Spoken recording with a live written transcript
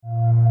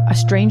a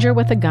stranger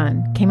with a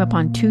gun came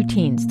upon 2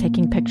 teens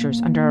taking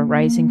pictures under a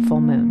rising full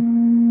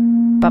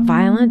moon. But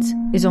violence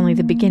is only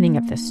the beginning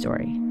of this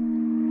story.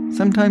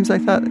 Sometimes I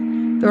thought,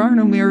 there are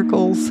no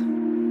miracles.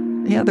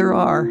 Yeah, there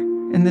are,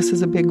 and this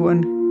is a big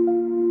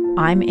one.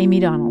 I'm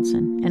Amy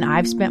Donaldson, and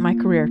I've spent my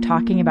career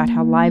talking about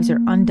how lives are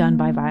undone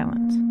by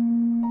violence.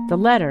 The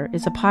Letter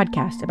is a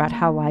podcast about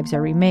how lives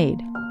are remade.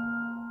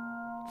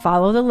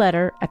 Follow The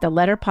Letter at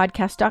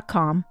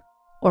theletterpodcast.com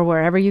or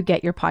wherever you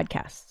get your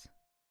podcasts.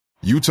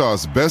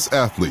 Utah's best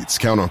athletes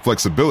count on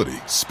flexibility,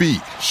 speed,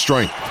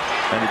 strength.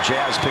 And the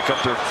Jazz pick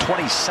up their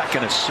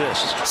 22nd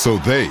assist. So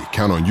they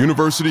count on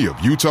University of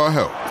Utah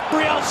Health.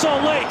 Real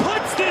Salt Lake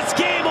puts this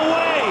game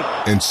away.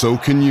 And so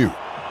can you.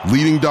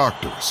 Leading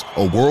doctors,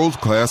 a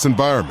world-class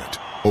environment,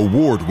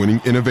 award-winning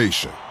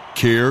innovation,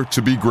 care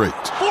to be great.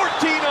 14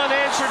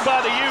 unanswered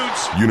by the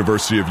Utes.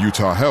 University of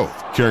Utah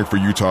Health, caring for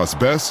Utah's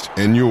best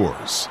and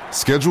yours.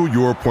 Schedule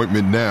your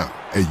appointment now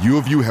at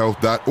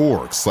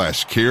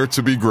uofuhealth.org/care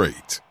to be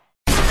great.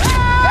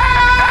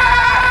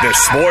 The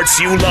sports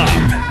you love,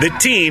 the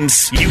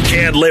teams you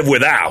can't live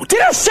without.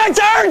 Get a sense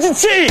of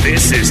urgency!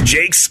 This is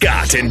Jake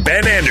Scott and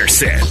Ben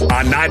Anderson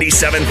on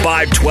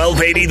 97.5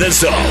 1280 The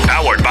Zone,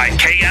 powered by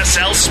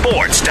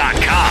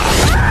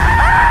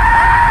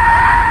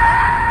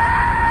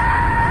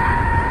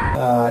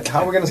KSLSports.com.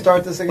 How are we going to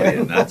start this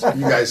again?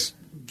 You guys,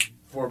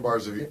 4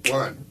 bars of you.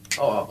 1,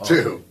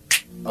 2,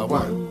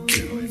 1,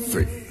 2,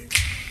 3.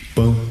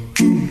 Boom,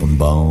 boom,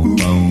 boom,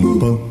 boom,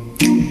 boom.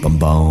 Boom,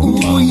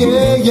 boom, Ooh,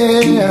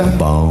 yeah.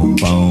 boom,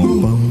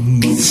 boom,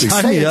 boom.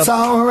 Sign me up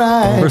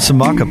for some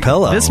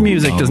acapella. This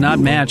music does not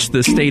match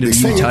the state of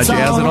Utah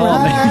Jazz at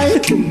all.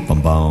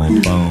 Boom,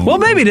 boom, boom. Well,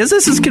 maybe it is.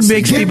 This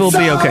makes people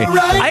be okay.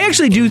 I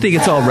actually do think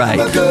it's all right.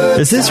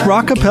 Is this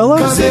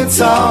rockapella?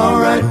 It's all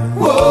right.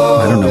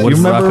 I don't know. What's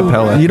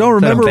rockapella? You don't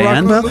remember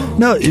rockapella?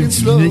 No,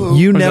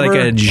 you never.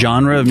 Like a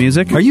genre of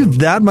music? Are you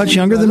that much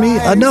younger than me?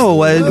 No.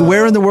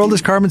 Where in the World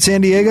is Carmen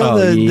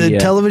Sandiego? The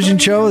television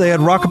show. They had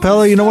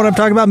rockapella. You know what I'm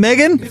talking about,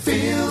 Megan?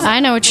 I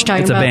know what you're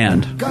talking about. It's a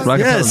band.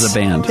 Rockapella's a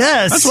band.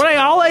 Yes. That's what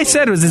all I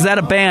said was, is that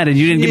a band? And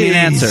you didn't give me an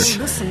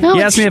answer. No,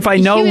 you asked me if I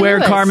know where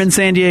Lewis. Carmen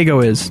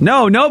Sandiego is.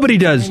 No, nobody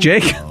does,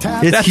 Jake.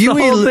 That's Huey,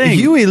 the whole thing.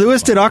 Huey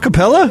Lewis did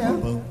acapella?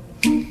 All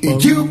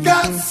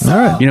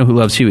right. You know who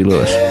loves Huey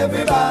Lewis?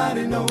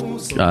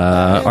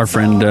 Our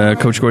friend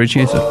Coach Gordy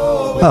Chiesa.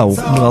 Oh,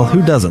 well,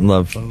 who doesn't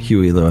love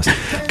Huey Lewis?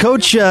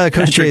 Coach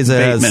Chiesa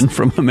Bateman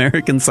from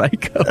American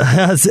Psycho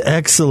has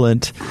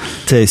excellent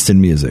taste in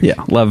music.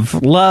 Yeah,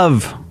 love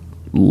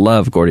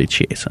Gordy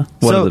Chiesa.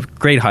 One of the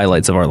great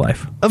highlights of our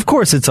life. Of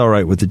course, it's all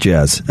right with the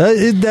Jazz.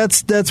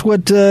 That's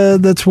what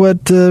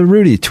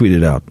Rudy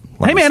tweeted out.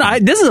 Hey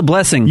man, this is a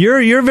blessing.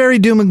 You're very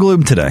doom and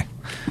gloom today.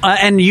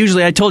 And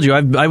usually, I told you,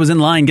 I was in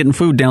line getting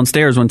food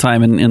downstairs one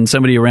time, and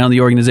somebody around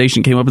the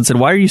organization came up and said,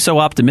 "Why are you so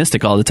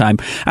optimistic all the time?"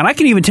 And I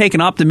can even take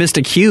an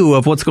optimistic hue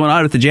of what's going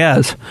on with the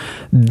Jazz.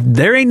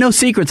 There ain't no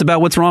secrets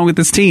about what's wrong with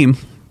this team.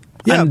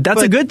 Yeah, and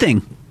that's a good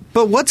thing.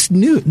 But what's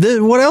new?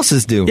 What else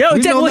is new? Yeah,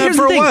 We've known that here's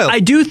for the a thing. while. I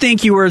do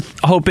think you were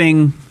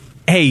hoping,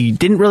 hey, you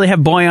didn't really have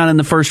Boyan in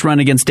the first run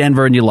against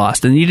Denver and you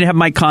lost. And you didn't have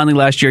Mike Conley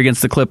last year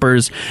against the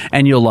Clippers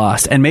and you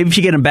lost. And maybe if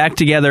you get them back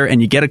together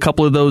and you get a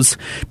couple of those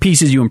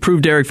pieces, you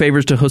improve Derek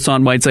Favors to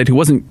Hassan Whiteside, who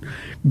wasn't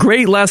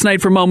great last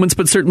night for moments,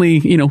 but certainly,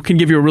 can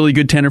give you a really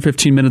good 10 or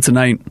 15 minutes a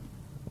night.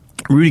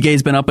 Rudy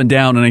Gay's been up and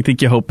down, and I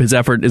think you hope his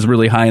effort is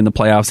really high in the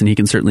playoffs and he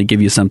can certainly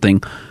give you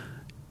something.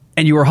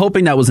 And you were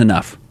hoping that was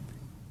enough.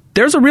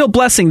 There's a real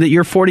blessing that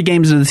you're 40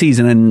 games into the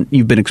season and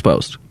you've been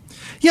exposed.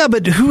 Yeah,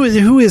 but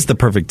who is the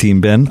perfect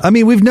team, Ben? I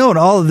mean, we've known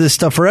all of this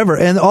stuff forever,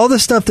 and all the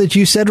stuff that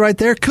you said right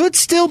there could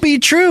still be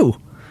true.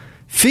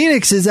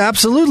 Phoenix is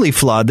absolutely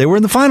flawed. They were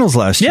in the finals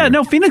last year. Yeah,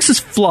 no, Phoenix is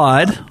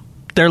flawed.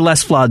 They're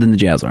less flawed than the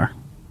Jazz are.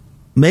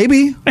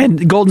 Maybe.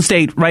 And Golden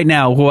State right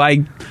now, who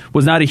I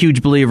was not a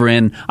huge believer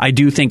in, I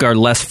do think are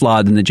less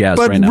flawed than the Jazz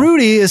right now. But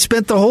Rudy has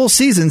spent the whole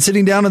season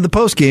sitting down in the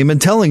postgame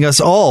and telling us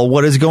all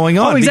what is going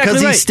on. Exactly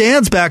because right. he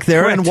stands back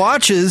there and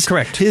watches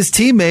his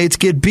teammates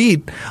get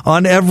beat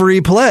on every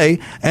play,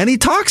 and he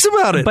talks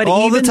about it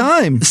all the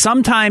time.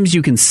 Sometimes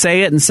you can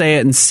say it and say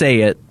it and say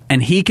it,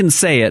 and he can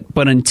say it,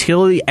 but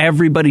until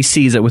everybody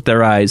sees it with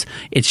their eyes,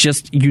 it's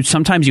just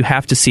sometimes you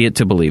have to see it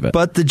to believe it.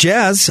 But the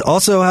Jazz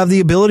also have the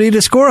ability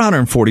to score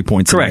 140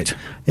 points. Correct.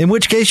 In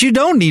which case you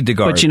don't need to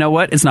guard. But you know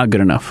what? It's not good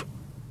enough.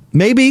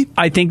 Maybe.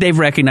 I think they've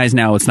recognized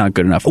now it's not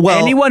good enough.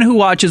 Well, anyone who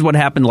watches what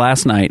happened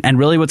last night and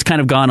really what's kind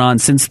of gone on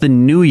since the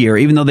new year,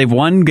 even though they've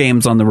won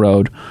games on the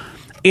road,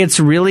 it's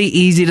really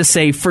easy to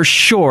say for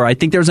sure. I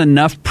think there's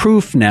enough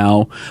proof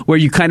now where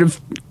you kind of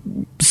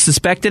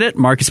suspected it.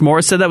 Marcus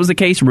Morris said that was the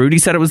case. Rudy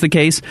said it was the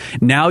case.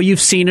 Now you've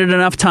seen it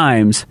enough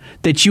times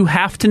that you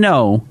have to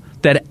know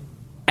that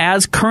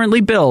as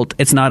currently built,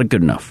 it's not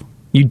good enough.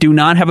 You do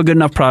not have a good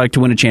enough product to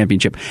win a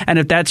championship. And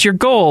if that's your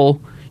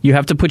goal, you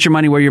have to put your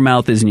money where your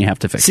mouth is and you have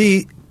to fix it.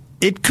 See,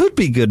 it could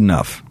be good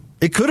enough.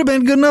 It could have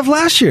been good enough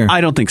last year.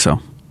 I don't think so.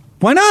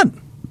 Why not?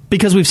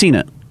 Because we've seen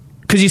it.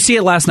 Because you see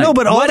it last night. No,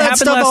 but all that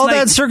stuff, all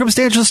that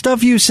circumstantial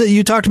stuff you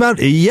talked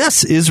about,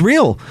 yes, is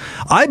real.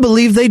 I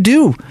believe they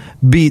do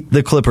beat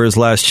the Clippers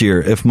last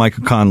year if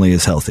Michael Conley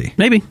is healthy.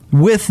 Maybe.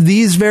 With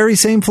these very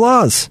same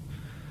flaws.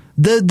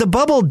 The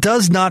bubble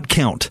does not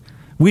count.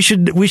 We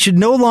should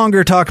no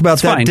longer talk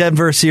about that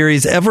Denver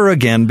series ever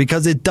again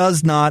because it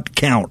does not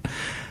count.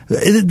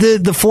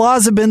 The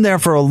flaws have been there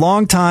for a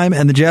long time,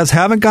 and the Jazz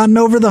haven't gotten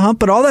over the hump,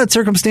 but all that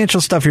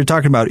circumstantial stuff you're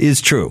talking about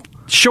is true.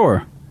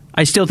 Sure.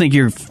 I still think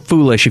you're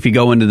foolish if you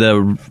go into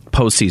the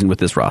postseason with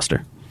this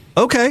roster.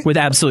 Okay. With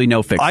absolutely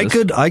no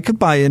fixes. I could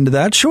buy into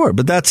that, sure,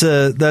 but that's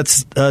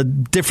a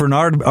different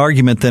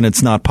argument than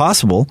it's not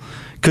possible.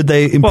 Could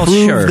they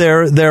improve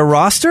their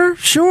roster?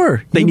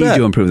 Sure. They need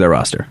to improve their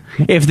roster.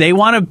 If they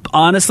want to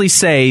honestly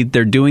say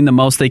they're doing the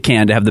most they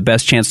can to have the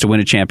best chance to win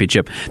a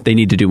championship, they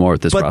need to do more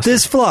with this roster. But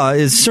this flaw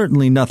is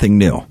certainly nothing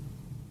new.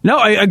 No,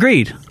 I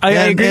agreed. I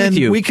agree with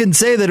you. We can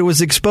say that it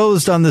was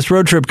exposed on this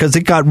road trip because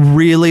it got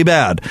really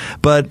bad,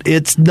 but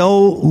it's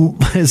no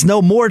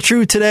more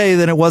true today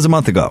than it was a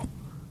month ago.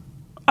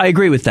 I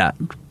agree with that.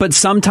 But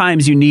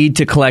sometimes you need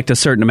to collect a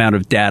certain amount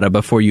of data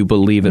before you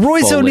believe it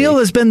Royce fully. O'Neal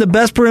has been the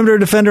best perimeter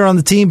defender on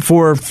the team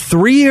for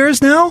 3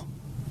 years now.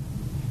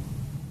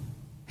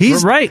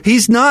 He's right.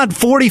 He's not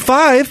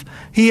 45.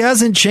 He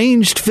hasn't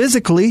changed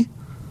physically.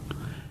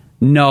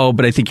 No,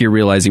 but I think you're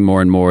realizing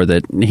more and more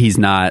that he's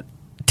not.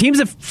 Teams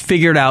have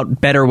figured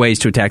out better ways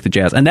to attack the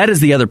Jazz, and that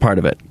is the other part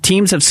of it.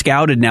 Teams have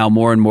scouted now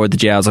more and more the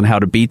Jazz on how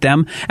to beat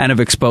them and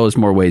have exposed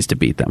more ways to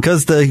beat them.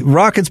 Because the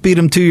Rockets beat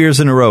them 2 years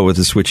in a row with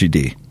a switchy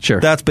D. Sure.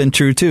 That's been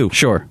true, too.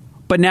 Sure.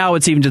 But now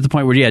it's even to the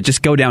point where,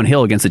 just go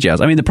downhill against the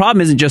Jazz. I mean, the problem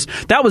isn't just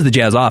that was the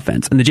Jazz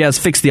offense, and the Jazz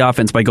fixed the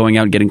offense by going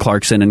out and getting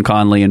Clarkson and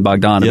Conley and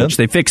Bogdanovich. Yep.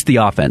 They fixed the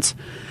offense.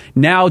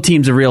 Now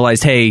teams have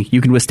realized, hey,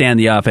 you can withstand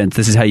the offense.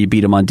 This is how you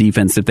beat them on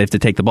defense. If they have to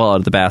take the ball out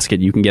of the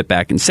basket, you can get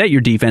back and set your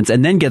defense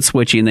and then get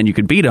switchy, and then you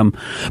can beat them.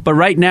 But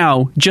right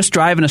now, just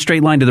drive in a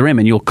straight line to the rim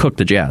and you'll cook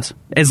the Jazz,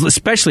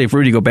 especially if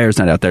Rudy Gobert's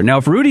not out there. Now,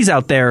 if Rudy's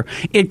out there,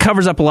 it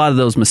covers up a lot of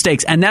those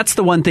mistakes, and that's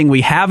the one thing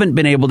we haven't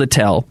been able to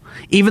tell,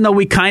 even though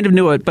we kind of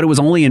knew it, but it was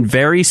only in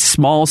very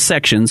small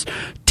sections,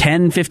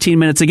 10, 15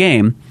 minutes a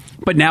game.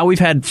 But now we've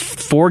had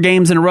 4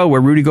 games in a row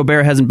where Rudy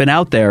Gobert hasn't been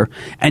out there,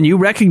 and you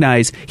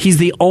recognize he's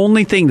the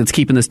only thing that's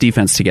keeping this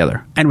defense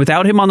together. And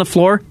without him on the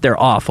floor,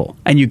 they're awful,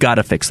 and you got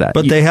to fix that.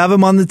 But they have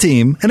him on the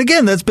team, and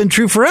again, that's been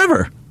true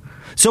forever.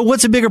 So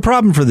what's a bigger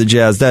problem for the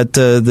Jazz, that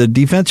the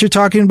defense you're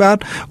talking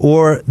about,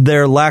 or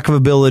their lack of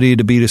ability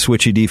to beat a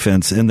switchy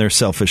defense in their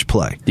selfish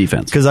play?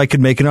 Defense. Because I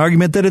could make an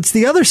argument that it's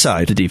the other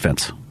side. The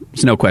defense.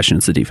 There's no question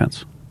it's the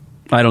defense.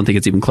 I don't think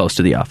it's even close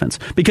to the offense.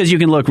 Because you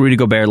can look, Rudy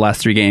Gobert, last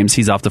 3 games,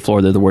 he's off the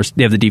floor. They're the worst.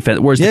 They have the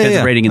worst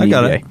defensive rating in the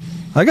NBA.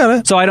 I got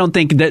it. So I don't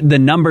think that the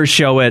numbers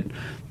show it.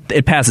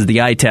 It passes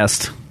the eye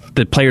test.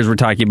 The players were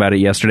talking about it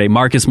yesterday.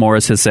 Marcus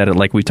Morris has said it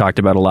like we've talked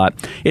about a lot.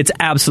 It's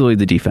absolutely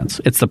the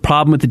defense. It's the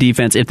problem with the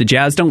defense. If the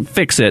Jazz don't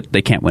fix it,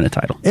 they can't win a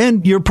title.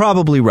 And you're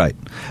probably right.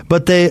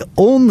 But they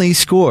only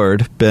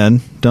scored, Ben,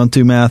 don't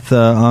do math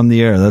on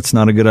the air. That's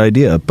not a good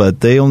idea.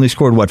 But they only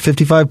scored,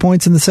 55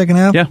 points in the second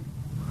half? Yeah.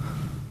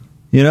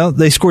 You know,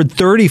 they scored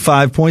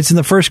 35 points in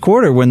the first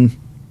quarter when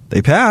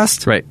they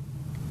passed. Right.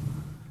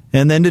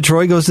 And then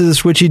Detroit goes to the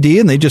switchy D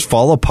and they just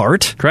fall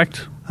apart.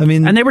 Correct. I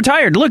mean, and they were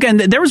tired. Look, and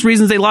there was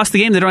reasons they lost the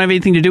game that don't have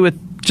anything to do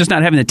with just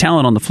not having the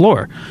talent on the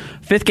floor.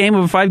 5th game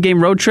of a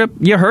 5-game road trip.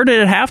 You heard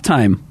it at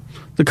halftime.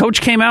 The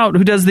coach came out,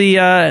 who does the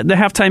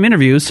halftime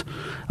interviews,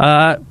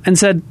 and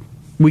said,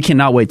 "We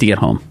cannot wait to get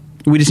home.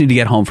 We just need to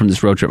get home from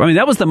this road trip." I mean,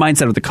 that was the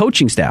mindset of the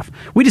coaching staff.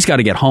 We just got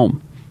to get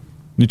home.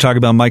 You talk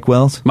about Mike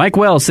Wells? Mike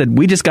Wells said,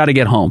 "We just got to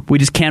get home. We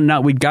just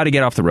cannot. We got to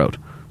get off the road."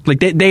 Like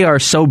they are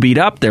so beat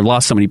up. They've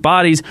lost so many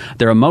bodies.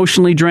 They're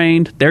emotionally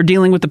drained. They're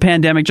dealing with the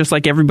pandemic just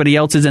like everybody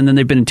else is. And then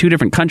they've been in 2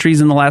 different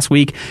countries in the last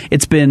week.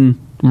 It's been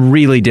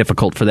really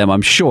difficult for them,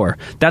 I'm sure.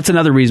 That's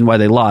another reason why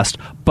they lost.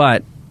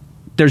 But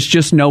there's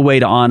just no way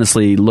to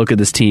honestly look at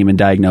this team and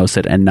diagnose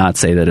it and not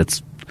say that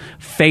it's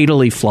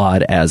fatally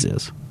flawed as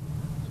is.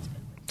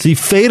 See,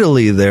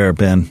 fatally there,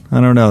 Ben.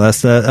 I don't know.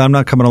 I'm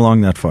not coming along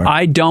that far.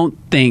 I don't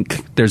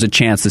think there's a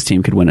chance this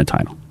team could win a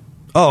title.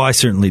 Oh, I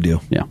certainly do.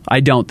 Yeah,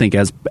 I don't think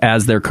as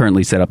they're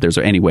currently set up, there's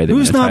any way they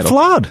win a title. Who's not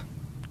flawed?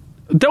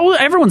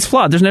 Everyone's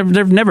flawed. There's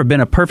never been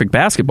a perfect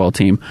basketball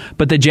team,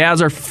 but the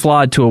Jazz are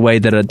flawed to a way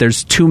that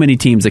there's too many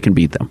teams that can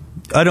beat them.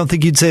 I don't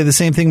think you'd say the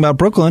same thing about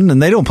Brooklyn,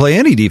 and they don't play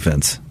any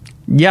defense.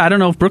 Yeah, I don't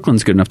know if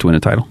Brooklyn's good enough to win a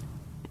title.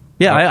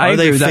 Yeah, I are agree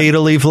they with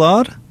fatally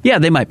flawed? Yeah,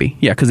 they might be.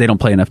 Yeah, because they don't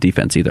play enough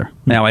defense either.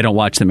 Now, I don't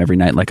watch them every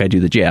night like I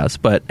do the Jazz,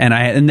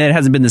 and that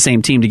hasn't been the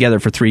same team together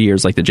for 3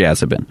 years like the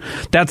Jazz have been.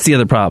 That's the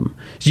other problem.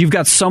 You've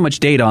got so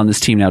much data on this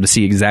team now to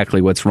see exactly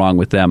what's wrong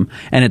with them,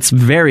 and it's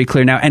very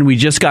clear now. And we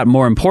just got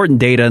more important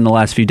data in the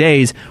last few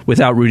days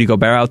without Rudy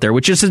Gobert out there,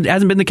 which just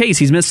hasn't been the case.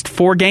 He's missed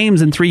 4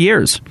 games in 3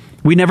 years.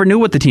 We never knew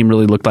what the team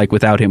really looked like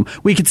without him.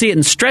 We could see it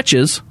in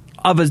stretches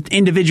of an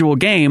individual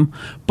game,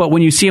 but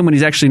when you see him when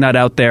he's actually not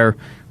out there,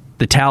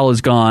 the towel is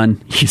gone.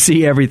 You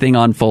see everything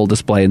on full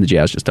display, and the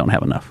Jazz just don't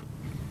have enough.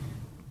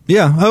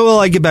 Yeah. Oh, well,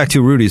 I get back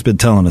to Rudy's been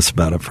telling us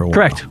about it for a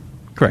while.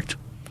 Correct.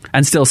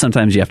 And still,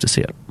 sometimes you have to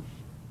see it.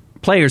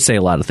 Players say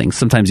a lot of things.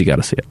 Sometimes you got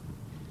to see it.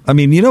 I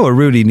mean, you know what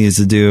Rudy needs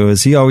to do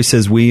is he always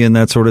says we and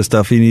that sort of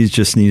stuff. He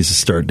just needs to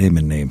start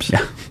naming names.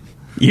 Yeah.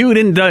 You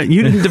didn't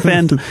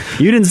defend.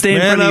 You didn't stay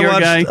in front of your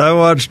guy. I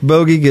watched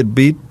Bogey get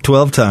beat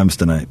 12 times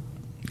tonight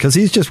because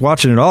he's just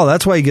watching it all.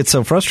 That's why he gets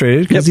so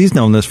frustrated because he's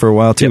known this for a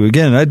while too. Yep.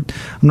 Again, I'm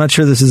not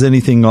sure this is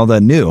anything all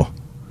that new,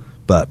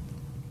 but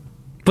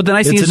the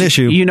nice thing is an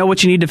issue. You know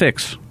what you need to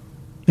fix.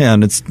 Yeah,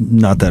 and it's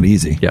not that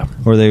easy. Yeah.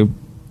 Or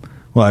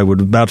I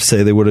would about to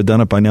say they would have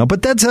done it by now,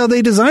 but that's how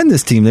they designed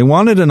this team. They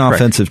wanted an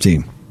offensive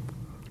team.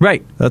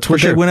 Right. That's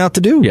what they went out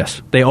to do.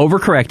 Yes. They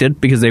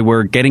overcorrected because they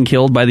were getting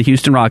killed by the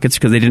Houston Rockets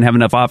because they didn't have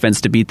enough offense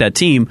to beat that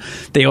team.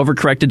 They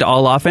overcorrected to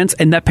all offense,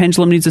 and that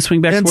pendulum needs to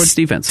swing back towards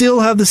defense. Still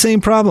have the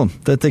same problem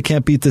that they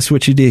can't beat the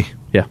switchy D.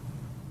 Yeah.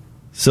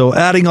 So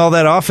adding all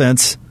that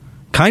offense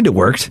kind of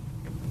worked.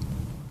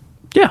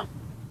 Yeah.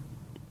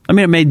 I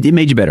mean, it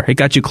made you better. It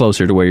got you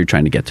closer to where you're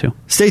trying to get to.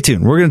 Stay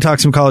tuned. We're going to talk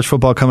some college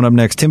football coming up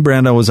next. Tim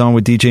Brando was on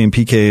with DJ and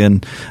PK,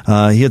 and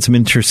he had some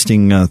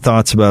interesting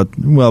thoughts about,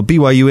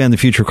 BYU and the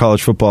future of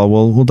college football.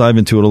 We'll dive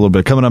into it a little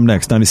bit. Coming up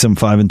next,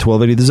 97.5 and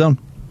 1280 The Zone.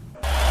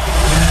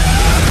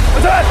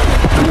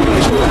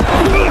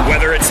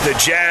 Whether it's the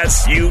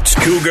Jazz, Utes,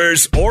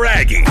 Cougars, or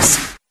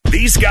Aggies,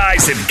 these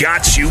guys have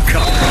got you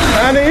covered.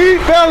 Time to eat,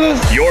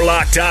 fellas. You're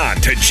locked on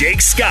to Jake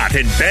Scott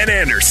and Ben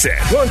Anderson.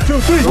 1, 2,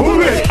 3,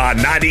 move it. On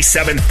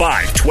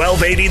 97.5,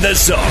 1280 The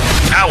Zone.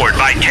 Powered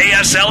by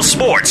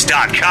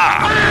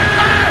KSLSports.com.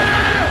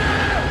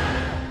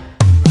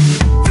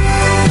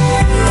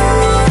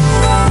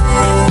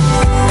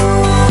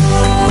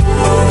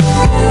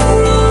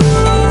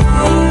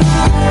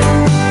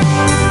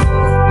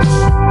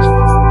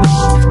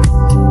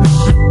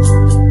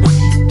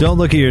 Don't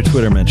look at your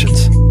Twitter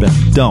mentions, Ben.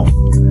 Don't.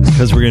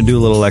 Because we're going to do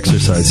a little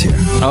exercise here.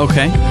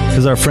 Okay.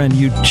 Because our friend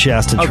Ute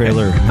Shasta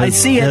Trailer I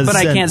see it, but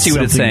I can't see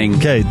what it's saying.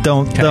 Okay,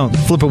 don't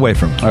flip away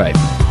from it. All right.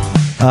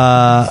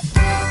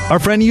 Our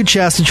friend Ute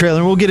Shasta Trailer,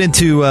 and we'll get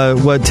into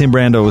what Tim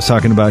Brando was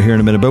talking about here in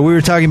a minute, but we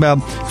were talking about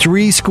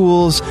 3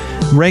 schools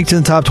ranked in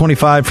the top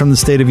 25 from the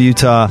state of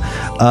Utah.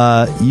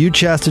 Ute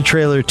Shasta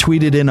Trailer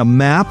tweeted in a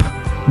map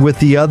with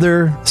the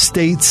other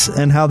states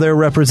and how they're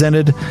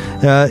represented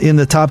in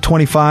the top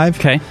 25.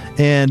 Okay.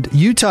 And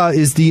Utah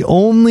is the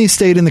only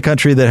state in the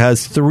country that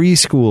has 3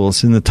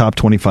 schools in the top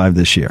 25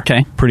 this year.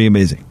 Okay. Pretty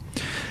amazing.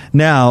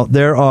 Now,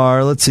 there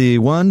are, 5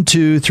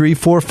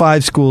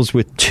 schools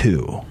with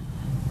 2.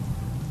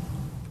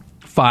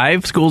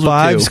 5 schools with 2?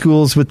 5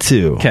 schools with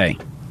 2. Okay.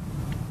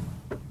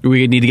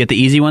 We need to get the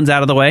easy ones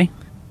out of the way.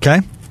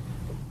 Okay.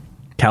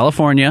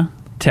 California.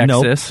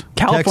 Texas. Nope.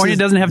 California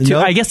doesn't have 2.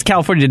 Nope. I guess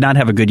California did not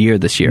have a good year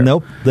this year.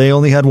 Nope. They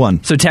only had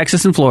 1. So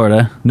Texas and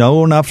Florida.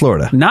 No, not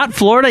Florida. Not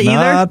Florida either?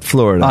 Not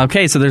Florida.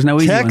 Okay, so there's no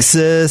easy one.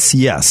 Texas,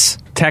 yes.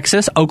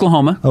 Texas,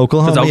 Oklahoma.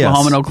 Oklahoma, Because Oklahoma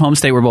yes. and Oklahoma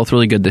State were both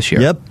really good this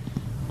year. Yep.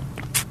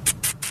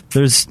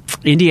 There's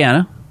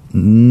Indiana.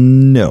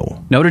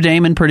 No. Notre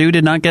Dame and Purdue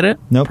did not get it?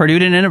 Nope. Purdue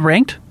didn't end up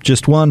ranked?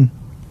 Just 1.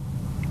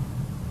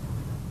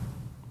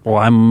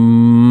 Well,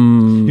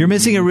 You're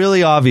missing a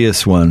really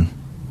obvious one.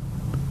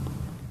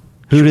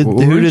 Who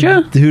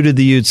did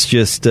the Utes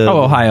just?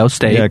 Ohio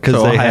State. Yeah,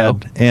 because they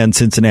had and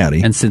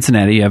Cincinnati. And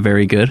Cincinnati, yeah,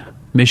 very good.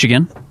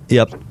 Michigan.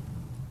 Yep.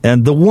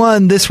 And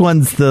this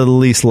one's the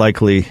least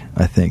likely,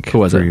 I think, Who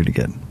was for it? you to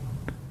get.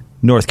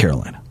 North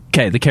Carolina.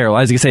 Okay, the Carolinas.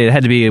 I was going to say it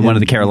had to be one of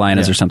the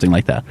Carolinas or something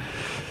like that.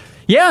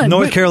 Yeah,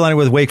 North Carolina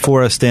with Wake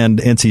Forest and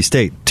NC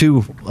State,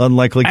 2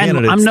 unlikely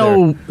candidates.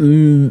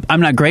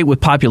 I'm not great with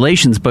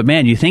populations, but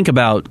man, you think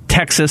about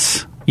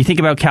Texas, you think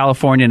about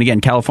California, and again,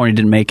 California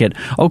didn't make it.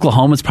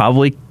 Oklahoma's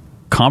probably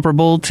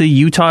comparable to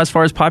Utah as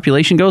far as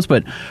population goes,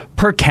 but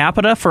per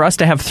capita, for us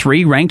to have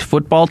 3 ranked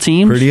football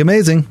teams, pretty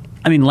amazing.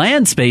 I mean,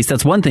 land space,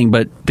 that's one thing,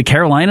 but the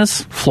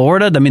Carolinas,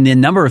 Florida, I mean, the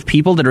number of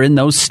people that are in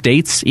those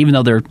states, even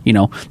though they're,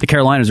 the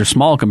Carolinas are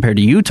small compared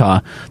to Utah,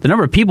 the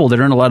number of people that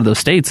are in a lot of those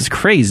states is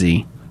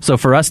crazy. So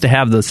for us to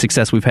have the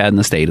success we've had in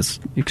the state is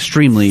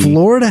extremely...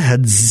 Florida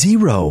had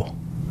 0.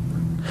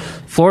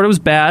 Florida was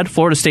bad.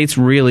 Florida State's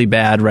really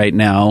bad right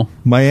now.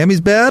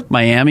 Miami's bad?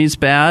 Miami's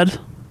bad.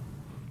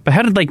 But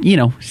how did,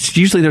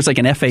 usually there's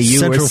an FAU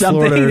Central or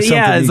something. Florida or something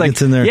yeah, it's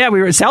gets in there. Yeah, we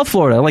were at South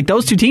Florida.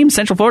 Those 2 teams,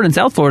 Central Florida and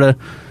South Florida,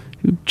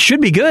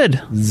 should be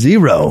good.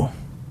 0. How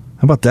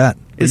about that?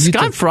 Is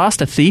Scott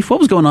Frost a thief? What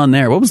was going on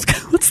there? What's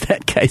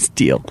that guy's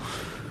deal?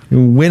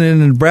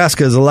 Winning in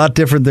Nebraska is a lot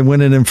different than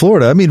winning in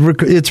Florida. I mean,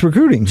 it's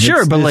recruiting.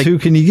 Sure, but who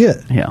can you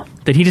get? Yeah.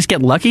 Did he just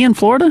get lucky in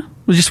Florida?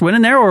 Was just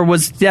winning there, or it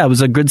was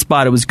a good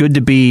spot. It was good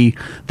to be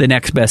the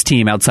next best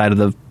team outside of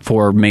the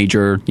 4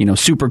 major,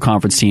 super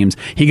conference teams.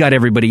 He got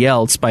everybody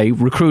else by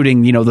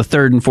recruiting, the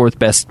 3rd and 4th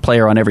best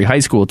player on every high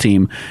school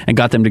team and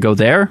got them to go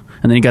there.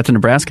 And then he got to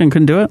Nebraska and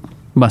couldn't do it.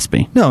 Must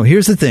be. No,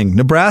 here's the thing.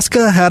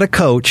 Nebraska had a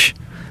coach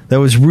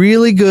that was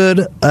really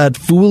good at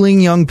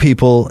fooling young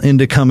people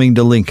into coming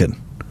to Lincoln.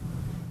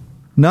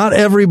 Not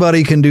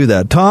everybody can do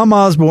that. Tom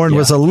Osborne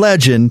was a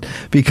legend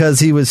because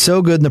he was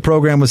so good and the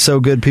program was so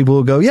good, people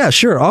will go, yeah,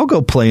 sure, I'll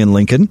go play in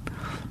Lincoln.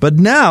 But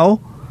now,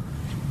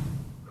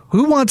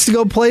 who wants to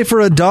go play for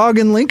a dog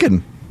in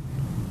Lincoln?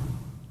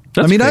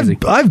 That's crazy.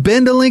 I've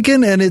been to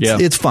Lincoln, and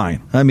it's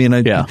fine. I mean,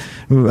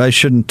 I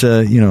shouldn't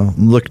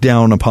look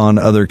down upon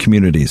other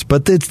communities,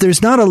 but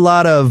there's not a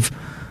lot of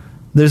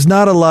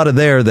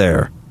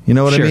there. You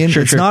know what I mean?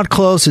 It's not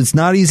close. It's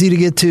not easy to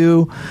get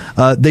to.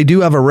 They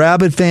do have a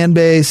rabid fan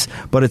base,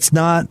 but it's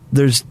not.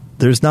 There's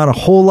not a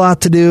whole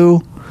lot to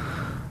do.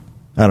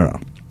 I don't know.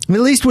 I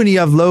mean, at least when you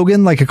have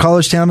Logan, like a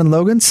college town in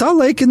Logan, Salt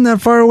Lake isn't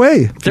that far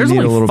away. There's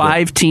only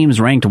 5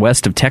 teams ranked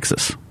west of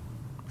Texas,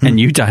 and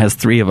Utah has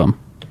 3 of them.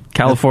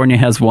 California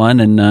has 1,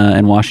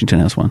 and Washington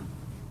has 1.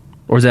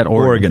 Or is that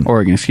Oregon?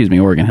 Oregon, excuse me.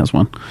 Oregon has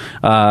 1.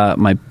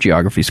 My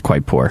geography is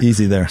quite poor.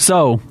 Easy there.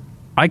 So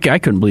I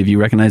couldn't believe you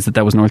recognized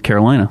that was North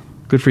Carolina.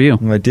 Good for you.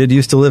 I did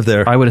used to live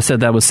there. I would have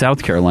said that was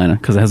South Carolina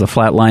because it has a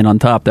flat line on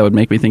top. That would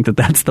make me think that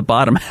that's the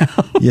bottom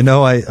half.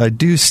 I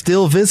do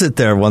still visit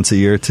there once a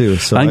year, too.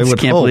 So I just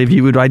can't believe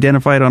you would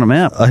identify it on a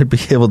map. I'd be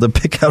able to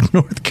pick out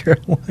North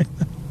Carolina.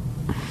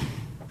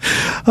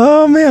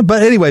 Oh, man.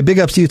 But anyway, big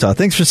ups to Utah.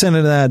 Thanks for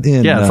sending that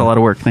in. Yeah, it's a lot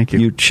of work. Thank you.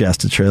 Ute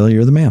Shasta Trailer,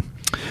 you're the man.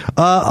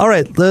 All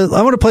right.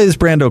 I want to play this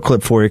Brando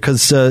clip for you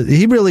because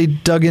he really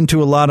dug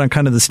into a lot on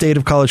kind of the state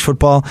of college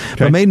football,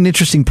 but made an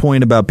interesting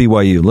point about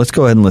BYU. Let's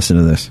go ahead and listen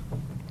to this.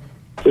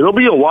 It'll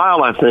be a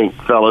while, I think,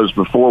 fellas,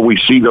 before we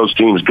see those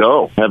teams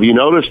go. Have you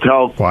noticed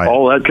how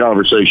all that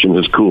conversation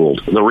has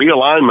cooled? The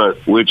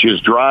realignment, which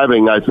is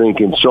driving, I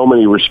think, in so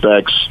many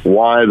respects,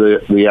 why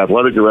the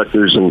athletic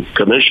directors and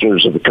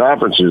commissioners of the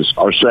conferences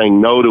are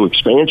saying no to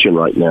expansion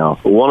right now.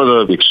 One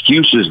of the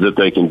excuses that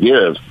they can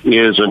give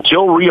is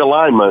until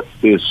realignment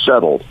is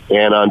settled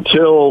and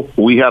until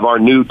we have our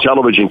new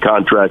television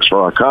contracts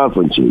for our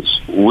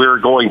conferences, we're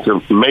going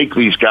to make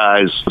these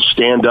guys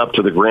stand up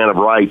to the grant of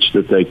rights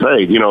that they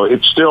paid.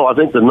 It's still, I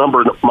think the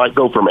number might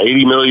go from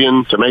 80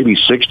 million to maybe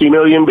 60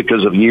 million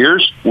because of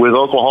years with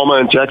Oklahoma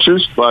and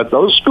Texas. But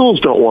those schools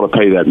don't want to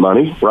pay that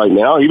money right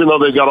now, even though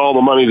they've got all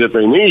the money that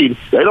they need.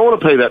 They don't want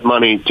to pay that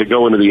money to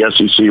go into the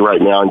SEC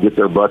right now and get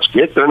their butts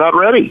kicked. They're not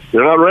ready.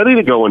 They're not ready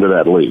to go into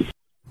that league.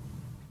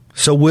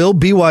 So will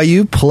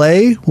BYU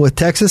play with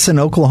Texas and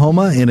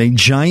Oklahoma in a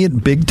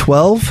giant Big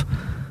 12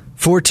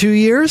 for 2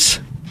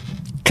 years?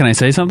 Can I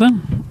say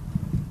something?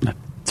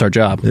 It's our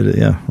job.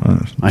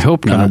 I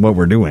hope not. Kind of what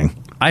we're doing.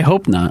 I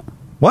hope not.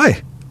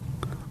 Why?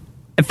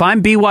 If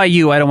I'm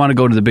BYU, I don't want to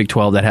go to the Big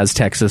 12 that has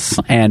Texas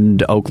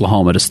and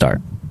Oklahoma to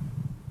start.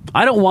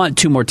 I don't want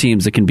 2 more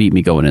teams that can beat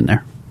me going in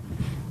there.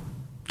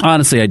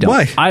 Honestly, I don't.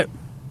 Why?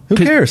 Who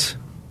cares?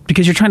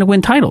 Because you're trying to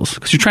win titles.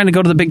 Because you're trying to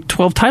go to the Big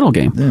 12 title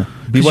game. Yeah.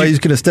 BYU's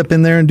going to step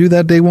in there and do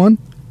that day one?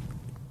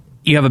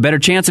 You have a better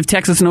chance if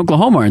Texas and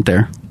Oklahoma aren't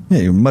there. Yeah,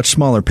 you're a much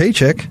smaller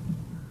paycheck.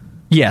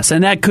 Yes,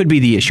 and that could be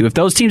the issue. If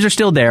those teams are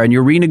still there and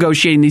you're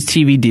renegotiating these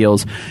TV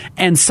deals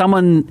and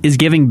someone is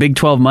giving Big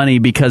 12 money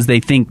because they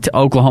think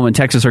Oklahoma and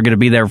Texas are going to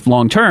be there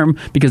long term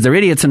because they're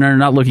idiots and they're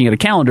not looking at a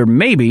calendar,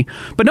 maybe.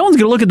 But no one's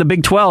going to look at the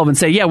Big 12 and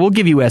say, yeah, we'll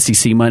give you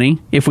SEC money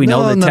if we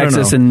know that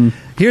Texas and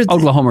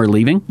Oklahoma are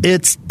leaving.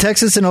 It's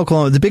Texas and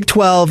Oklahoma. The Big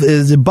 12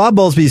 is Bob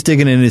Bowlesby's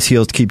digging in his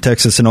heels to keep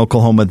Texas and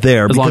Oklahoma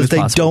there because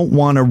they don't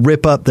want to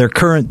rip up their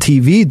current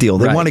TV deal.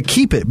 They want to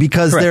keep it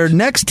because their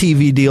next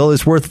TV deal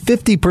is worth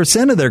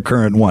 50% of their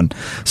current one.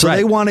 So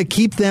they want to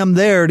keep them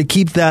there to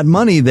keep that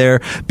money there.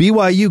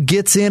 BYU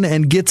gets in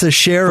and gets a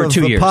share of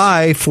the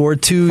pie for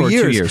 2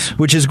 years,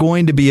 which is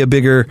going to be a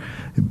bigger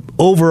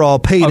overall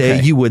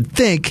payday, you would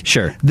think,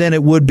 than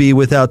it would be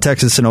without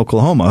Texas and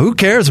Oklahoma. Who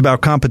cares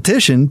about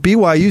competition?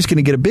 BYU's going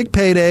to get a big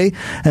payday,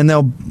 and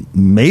they'll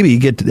maybe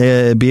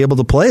be able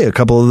to play a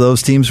couple of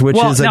those teams, which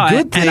is a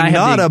good thing,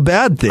 not a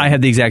bad thing. I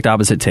had the exact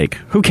opposite take.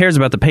 Who cares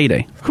about the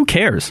payday? Who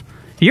cares?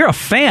 You're a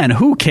fan.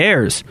 Who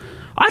cares?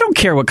 I don't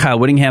care what Kyle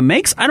Whittingham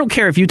makes. I don't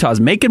care if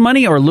Utah's making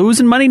money or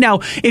losing money.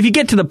 Now, if you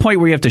get to the point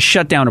where you have to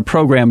shut down a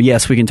program,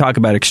 yes, we can talk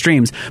about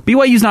extremes.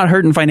 BYU's not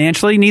hurting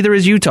financially, neither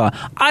is Utah.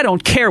 I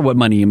don't care what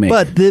money you make.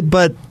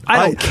 But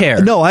I don't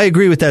care. No, I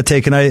agree with that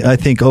take, and I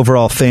think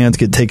overall fans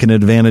get taken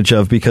advantage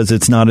of because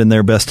it's not in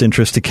their best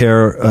interest to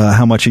care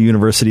how much a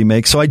university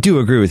makes. So I do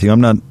agree with you.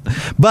 I'm not.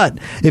 But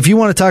if you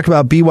want to talk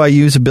about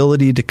BYU's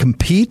ability to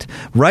compete,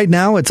 right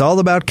now it's all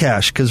about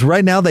cash because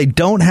right now they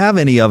don't have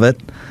any of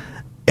it.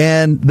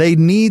 And they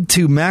need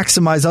to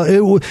maximize.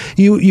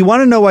 You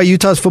want to know why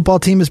Utah's football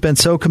team has been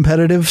so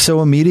competitive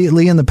so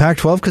immediately in the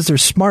Pac-12? Because they're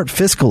smart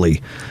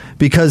fiscally.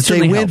 Because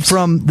they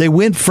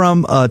went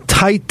from a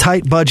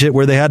tight budget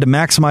where they had to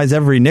maximize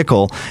every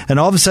nickel, and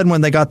all of a sudden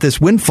when they got this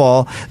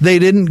windfall, they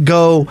didn't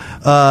go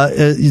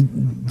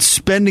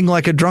spending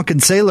like a drunken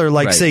sailor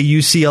like say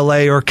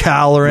UCLA or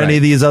Cal or any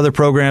of these other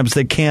programs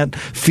that can't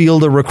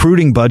field a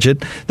recruiting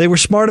budget. They were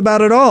smart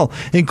about it all,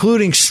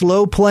 including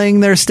slow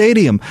playing their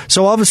stadium.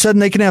 So all of a sudden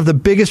they can have the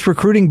biggest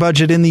recruiting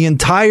budget in the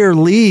entire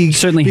league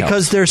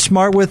because they're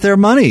smart with their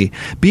money.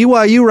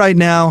 BYU right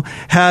now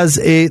has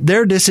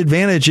their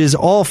disadvantage is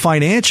all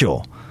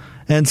financial.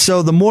 And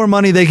so the more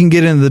money they can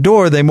get into the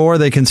door, the more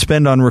they can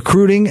spend on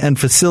recruiting and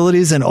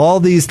facilities and all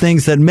these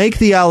things that make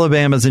the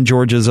Alabamas and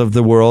Georgias of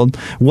the world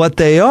what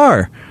they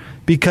are.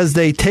 because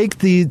they take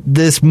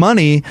this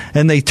money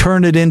and they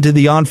turn it into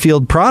the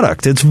on-field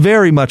product. It's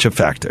very much a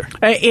factor.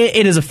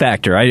 It is a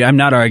factor. I'm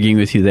not arguing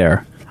with you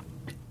there.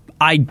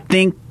 I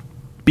think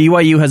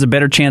BYU has a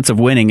better chance of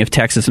winning if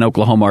Texas and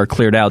Oklahoma are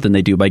cleared out than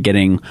they do by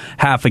getting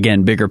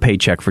bigger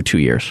paycheck for 2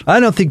 years.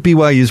 I don't think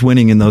BYU's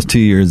winning in those 2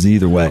 years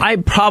either way.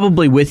 I'm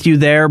probably with you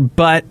there,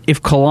 but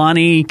if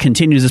Kalani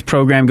continues his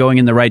program going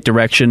in the right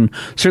direction,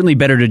 certainly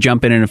better to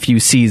jump in a few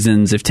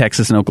seasons if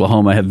Texas and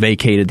Oklahoma have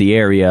vacated the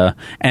area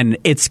and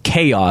it's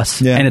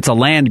chaos and it's a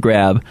land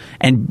grab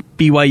and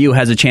BYU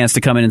has a chance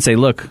to come in and say,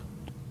 look,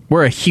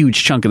 we're a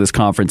huge chunk of this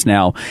conference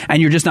now,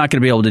 and you're just not going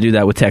to be able to do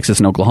that with Texas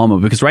and Oklahoma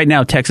because right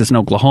now Texas and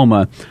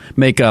Oklahoma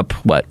make up,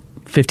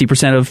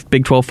 50% of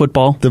Big 12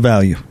 football? The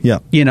value, yeah.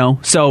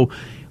 So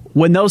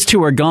when those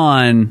two are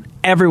gone,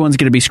 everyone's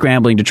going to be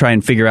scrambling to try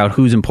and figure out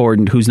who's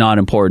important, who's not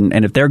important,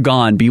 and if they're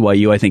gone,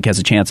 BYU, I think, has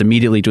a chance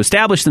immediately to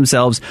establish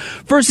themselves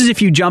versus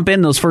if you jump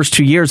in those first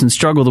 2 years and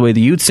struggle the way the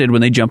Utes did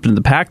when they jumped into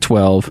the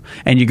Pac-12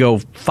 and you go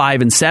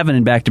 5-7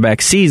 in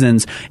back-to-back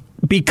seasons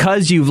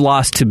because you've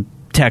lost to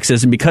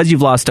Texas and because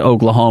you've lost to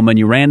Oklahoma and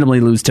you randomly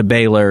lose to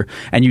Baylor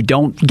and you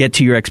don't get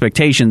to your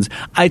expectations,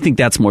 I think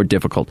that's more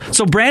difficult.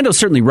 So Brando's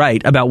certainly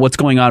right about what's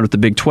going on with the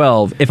Big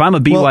 12. If I'm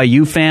a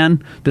BYU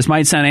fan, this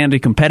might sound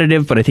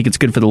anti-competitive, but I think it's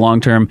good for the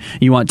long term.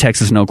 You want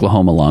Texas and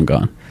Oklahoma long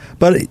gone.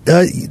 But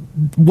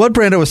what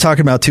Brando was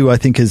talking about, too, I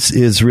think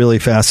is really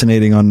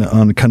fascinating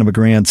on kind of a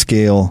grand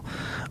scale,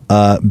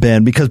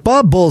 Ben, because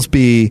Bob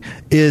Bowlesby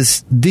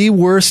is the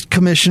worst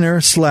commissioner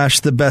 /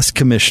 the best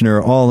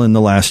commissioner all in the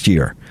last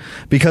year.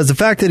 Because the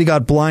fact that he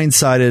got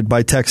blindsided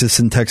by Texas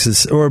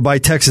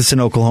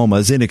and Oklahoma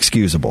is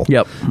inexcusable.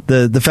 Yep.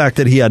 The fact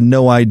that he had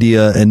no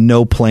idea and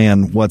no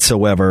plan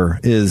whatsoever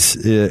is,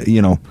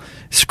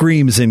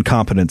 screams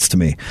incompetence to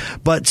me.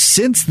 But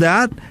since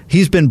that,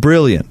 he's been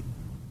brilliant.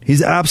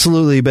 He's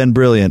absolutely been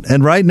brilliant.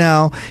 And right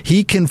now,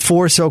 he can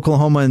force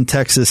Oklahoma and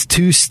Texas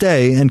to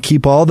stay and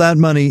keep all that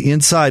money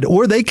inside.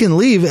 Or they can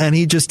leave and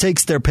he just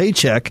takes their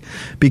paycheck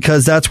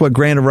because that's what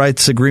grant of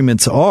rights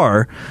agreements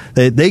are.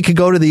 They could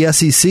go to the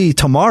SEC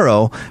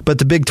tomorrow, but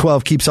the Big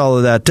 12 keeps all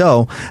of that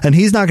dough. And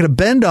he's not going to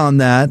bend on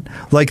that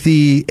like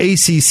the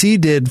ACC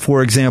did,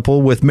 for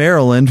example, with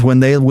Maryland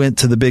when they went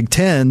to the Big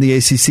 10. The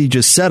ACC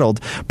just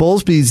settled.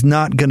 Bowlesby's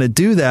not going to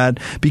do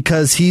that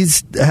because he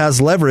has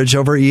leverage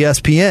over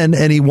ESPN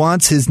and he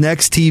wants his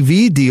next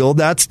TV deal.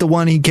 That's the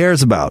one he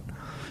cares about.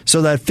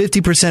 So that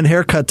 50%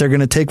 haircut they're going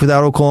to take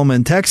without Oklahoma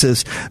and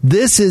Texas,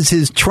 this is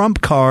his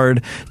trump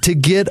card to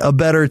get a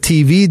better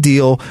TV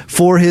deal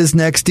for his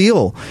next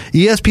deal.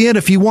 ESPN,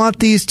 if you want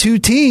these two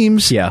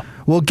teams,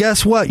 well,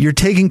 guess what? You're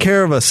taking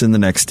care of us in the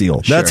next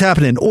deal. Sure. That's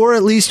happening. Or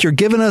at least you're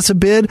giving us a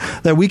bid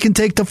that we can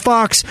take to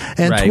Fox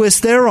and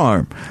twist their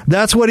arm.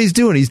 That's what he's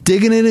doing. He's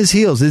digging in his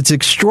heels. It's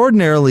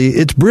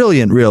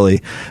brilliant,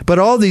 really. But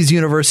all these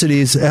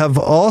universities have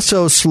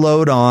also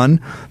slowed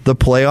on the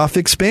playoff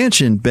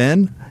expansion,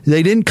 Ben.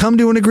 They didn't come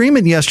to an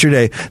agreement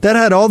yesterday. That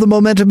had all the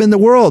momentum in the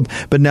world.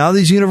 But now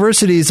these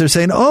universities are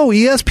saying,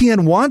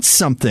 ESPN wants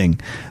something.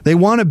 They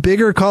want a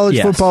bigger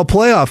college football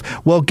playoff.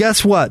 Well,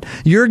 guess what?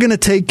 You're going to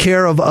take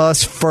care of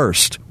us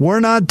first. We're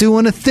not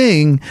doing a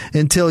thing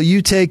until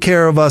you take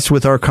care of us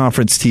with our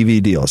conference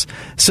TV deals.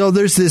 So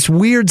there's this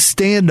weird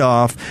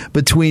standoff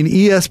between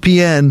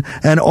ESPN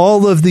and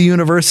all of the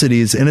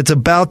universities, and it's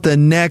about the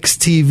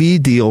next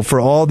TV deal for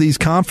all these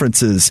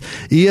conferences.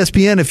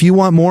 ESPN, if you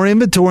want more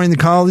inventory in the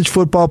college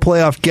football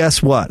playoff,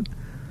 guess what?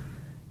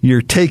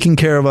 You're taking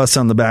care of us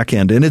on the back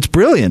end, and it's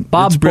brilliant.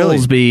 Bob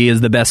Bowlesby is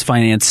the best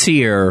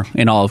financier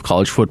in all of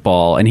college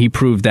football, and he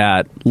proved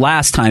that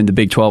last time the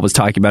Big 12 was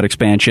talking about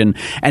expansion,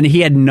 and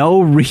he had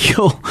no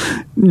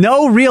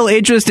real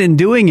interest in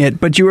doing it,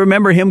 but you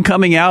remember him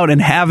coming out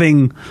and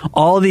having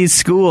all these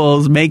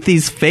schools make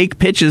these fake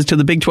pitches to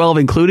the Big 12,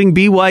 including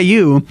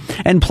BYU,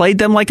 and played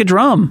them like a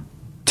drum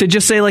to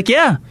just say,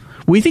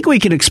 we think we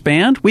can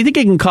expand. We think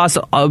it can cost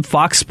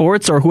Fox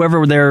Sports or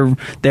whoever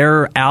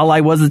their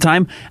ally was at the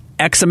time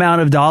X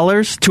amount of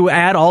dollars to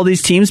add all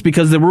these teams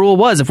because the rule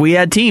was if we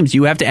add teams,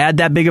 you have to add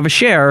that big of a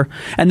share.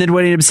 And then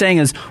what he ended up saying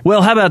is,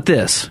 well, how about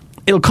this?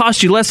 It'll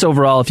cost you less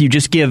overall if you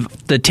just give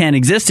the 10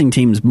 existing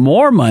teams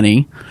more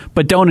money,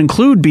 but don't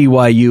include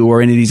BYU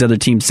or any of these other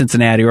teams,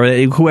 Cincinnati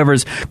or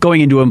whoever's going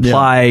in to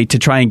apply to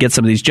try and get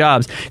some of these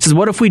jobs. He says,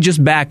 what if we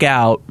just back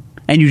out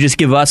and you just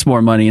give us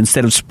more money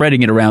instead of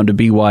spreading it around to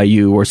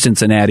BYU or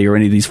Cincinnati or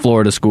any of these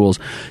Florida schools?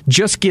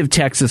 Just give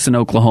Texas and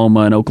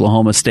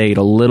Oklahoma State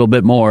a little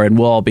bit more and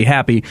we'll all be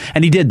happy.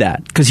 And he did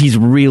that because he's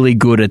really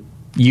good at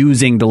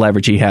using the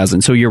leverage he has.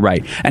 And so you're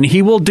right. And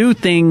he will do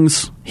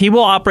things. He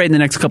will operate in the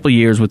next couple of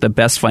years with the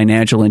best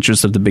financial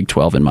interests of the Big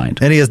 12 in mind.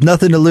 And he has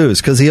nothing to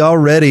lose because he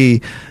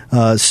already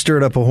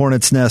stirred up a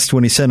hornet's nest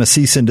when he sent a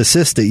cease and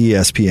desist to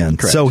ESPN.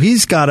 Correct. So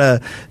he's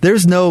got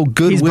there's no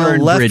goodwill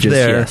left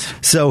there. Yes.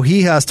 So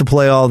he has to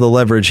play all the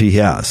leverage he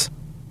has.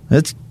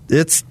 It's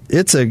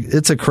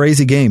a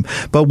crazy game.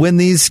 But when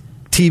these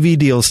TV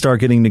deals start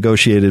getting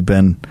negotiated,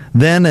 Ben,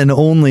 then and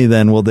only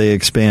then will they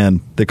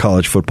expand the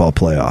college football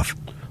playoff.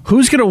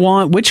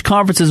 Which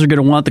conferences are going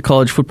to want the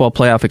college football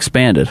playoff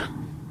expanded?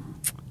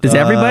 Does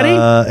everybody?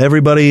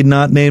 Everybody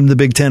not named the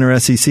Big Ten or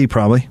SEC,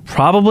 probably.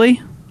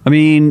 Probably. I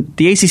mean,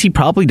 the ACC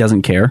probably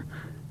doesn't care.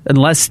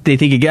 Unless they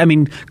think,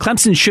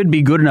 Clemson should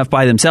be good enough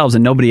by themselves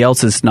and nobody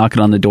else is knocking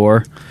on the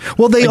door.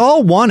 Well, they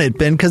all want it,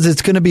 Ben, because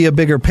it's going to be a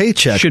bigger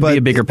paycheck. Should be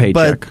a bigger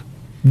paycheck. But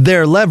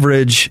their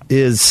leverage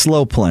is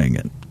slow playing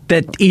it.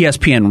 That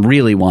ESPN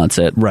really wants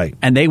it. Right.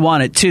 And they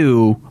want it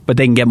too, but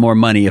they can get more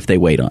money if they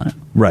wait on it.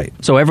 Right.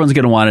 So everyone's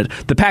going to want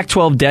it. The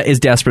Pac-12 is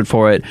desperate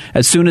for it.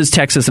 As soon as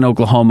Texas and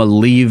Oklahoma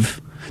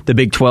leave the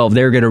Big 12,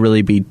 they're going to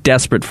really be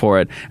desperate for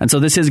it. And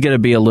so this is going to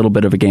be a little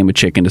bit of a game of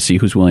chicken to see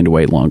who's willing to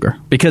wait longer.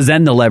 Because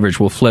then the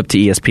leverage will flip to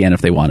ESPN if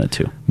they wanted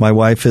to. My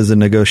wife is a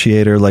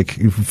negotiator,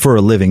 for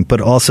a living,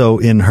 but also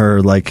in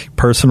her,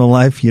 personal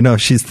life.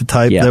 She's the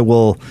type that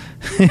will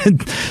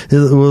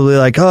be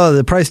like, oh,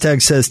 the price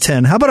tag says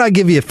 10. How about I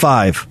give you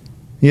 5?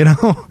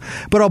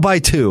 But I'll buy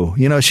 2.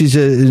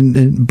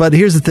 But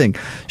here's the thing.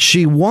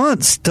 She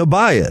wants to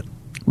buy it.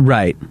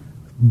 Right.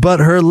 But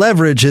her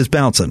leverage is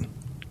bouncing.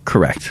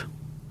 Correct.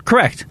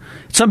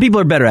 Some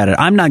people are better at it.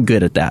 I'm not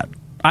good at that.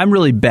 I'm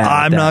really bad at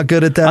that. I'm not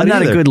good at that I'm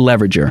not either. a good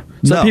leverager.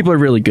 Some people are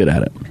really good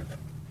at it.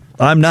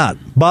 I'm not.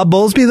 Bob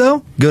Bowlesby,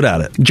 though, good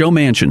at it. Joe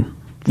Manchin,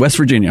 West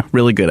Virginia,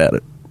 really good at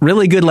it.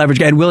 Really good leverage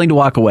guy and willing to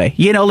walk away.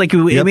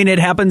 It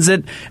happens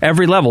at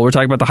every level. We're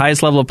talking about the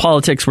highest level of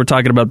politics. We're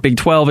talking about Big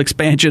 12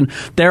 expansion.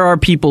 There are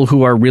people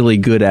who are really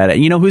good at it.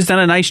 Who's done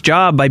a nice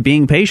job by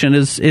being patient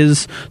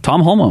is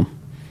Tom Holmoe.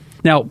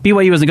 Now,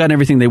 BYU hasn't gotten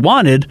everything they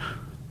wanted.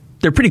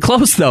 They're pretty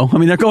close, though.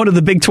 They're going to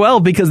the Big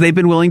 12 because they've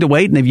been willing to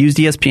wait, and they've used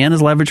ESPN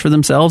as leverage for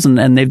themselves,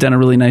 and they've done a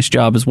really nice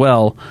job as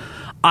well.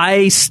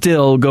 I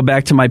still go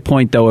back to my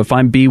point, though. If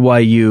I'm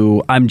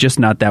BYU, I'm just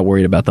not that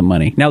worried about the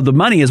money. Now, the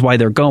money is why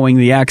they're going.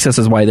 The access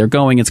is why they're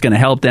going. It's going to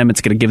help them.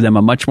 It's going to give them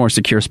a much more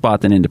secure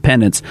spot than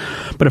Independence.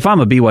 But if I'm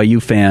a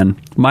BYU fan,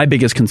 my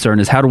biggest concern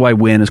is how do I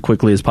win as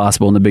quickly as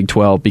possible in the Big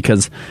 12?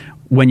 Because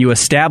when you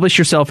establish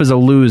yourself as a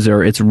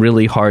loser, it's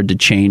really hard to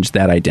change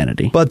that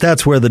identity. But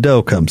that's where the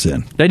dough comes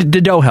in. The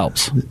dough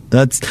helps.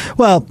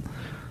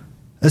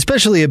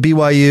 Especially at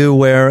BYU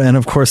where, and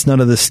of course none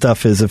of this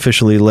stuff is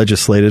officially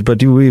legislated,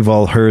 but we've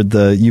all heard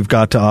you've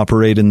got to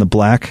operate in the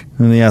black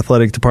in the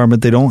athletic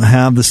department. They don't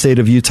have the state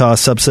of Utah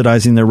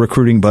subsidizing their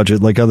recruiting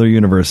budget like other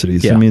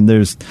universities. Yeah.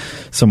 There's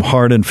some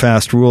hard and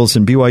fast rules,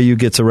 and BYU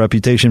gets a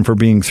reputation for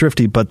being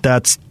thrifty, but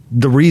that's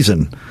the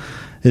reason.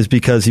 Is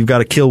because you've got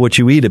to kill what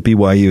you eat at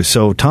BYU.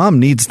 So Tom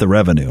needs the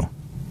revenue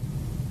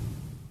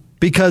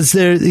because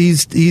he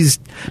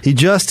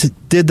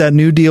just did that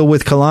new deal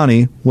with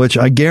Kalani, which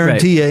I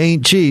guarantee you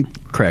ain't cheap.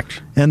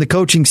 Correct. And the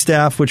coaching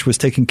staff, which was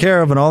taken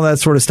care of, and all that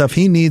sort of stuff.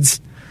 He needs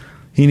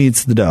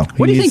the dough.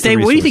 What do you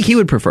think he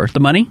would prefer?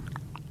 The money,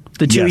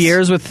 the 2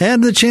 years with,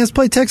 and the chance to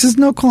play Texas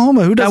and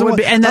Oklahoma. Who doesn't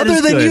want?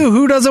 Other than you,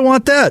 who doesn't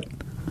want that?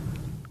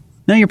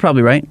 No, you're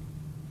probably right.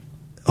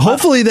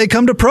 Hopefully they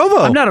come to Provo.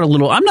 I'm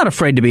not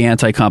afraid to be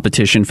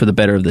anti-competition for the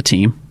better of the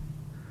team.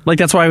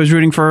 That's why I was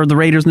rooting for the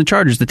Raiders and the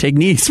Chargers to take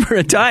knees for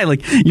a tie.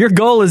 Your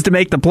goal is to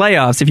make the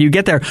playoffs. If you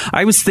get there,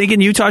 I was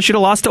thinking Utah should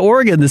have lost to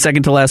Oregon the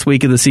second to last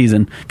week of the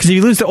season. Because if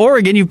you lose to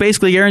Oregon, you've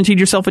basically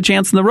guaranteed yourself a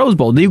chance in the Rose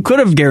Bowl. You could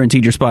have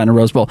guaranteed your spot in a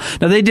Rose Bowl.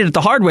 Now, they did it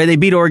the hard way. They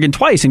beat Oregon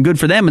twice, and good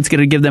for them. It's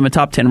going to give them a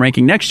top 10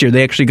 ranking next year.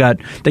 They actually got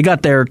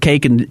their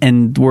cake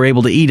and were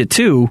able to eat it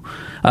too,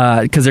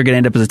 because they're going to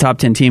end up as a top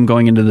 10 team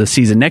going into the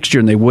season next year,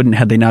 and they wouldn't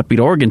had they not beat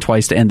Oregon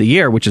twice to end the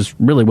year, which is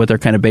really what they're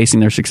kind of basing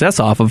their success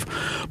off of.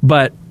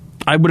 But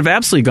I would have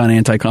absolutely gone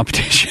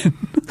anti-competition.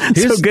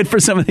 So good for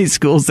some of these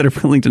schools that are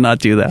willing to not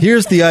do that.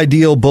 Here's the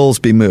ideal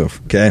Bowlesby move,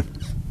 okay?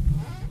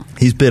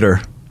 He's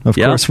bitter. Of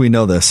course we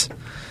know this.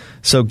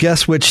 So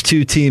guess which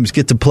 2 teams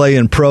get to play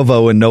in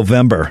Provo in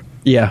November?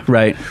 Yeah,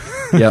 right.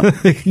 Yeah.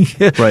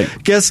 Right.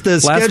 Guess the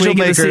last schedule week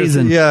maker. Of the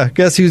season. Yeah,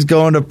 guess who's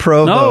going to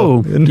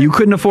Provo? No, you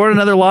couldn't afford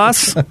another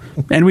loss,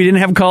 and we didn't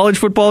have college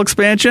football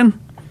expansion.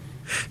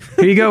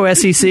 Here you go,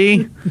 SEC.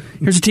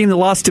 Here's a team that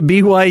lost to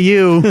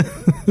BYU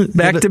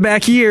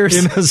back-to-back years.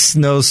 In a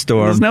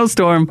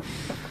snowstorm.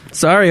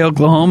 Sorry,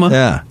 Oklahoma.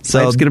 Yeah.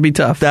 So it's going to be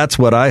tough. That's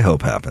what I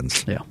hope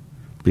happens. Yeah.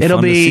 It'll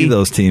fun to see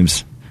those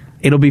teams.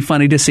 It'll be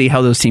funny to see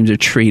how those teams are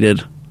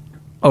treated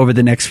over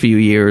the next few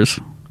years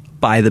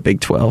by the Big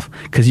 12.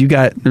 Because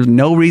there's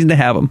no reason to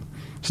have them.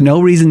 There's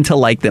no reason to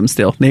like them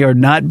still. They are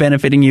not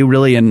benefiting you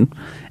really in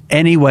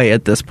any way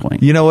at this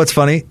point. You know what's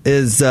funny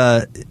is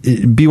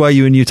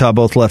BYU and Utah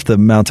both left the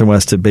Mountain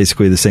West at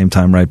basically the same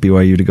time, right?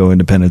 BYU to go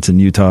Independence in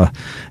Utah,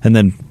 and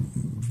then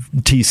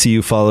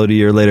TCU followed a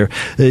year later.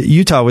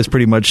 Utah was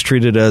pretty much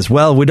treated as,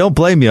 well, we don't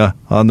blame you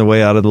on the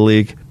way out of the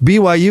league.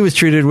 BYU was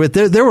treated with,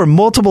 there were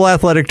multiple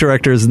athletic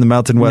directors in the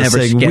Mountain West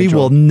saying, we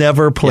will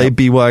never play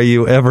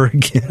BYU ever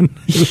again.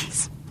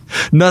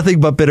 Nothing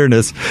but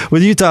bitterness.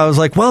 With Utah, I was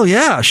like, well,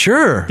 yeah,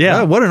 sure.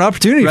 Yeah. What an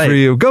opportunity for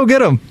you. Go get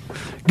them.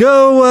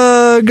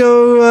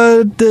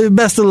 Go,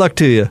 best of luck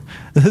to you.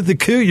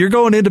 You're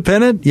going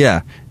independent?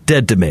 Yeah,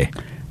 dead to me.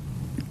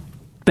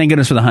 Thank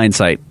goodness for the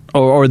hindsight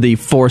or the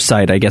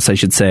foresight, I guess I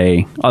should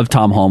say, of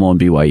Tom Holmoe and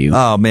BYU.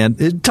 Oh, man.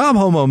 Tom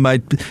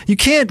Holmoe you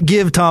can't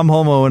give Tom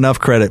Holmoe enough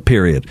credit,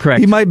 period. Correct.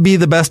 He might be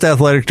the best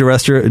athletic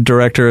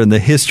director in the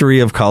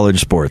history of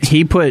college sports.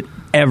 He put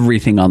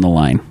everything on the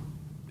line.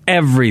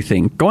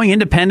 Everything. Going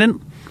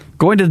independent,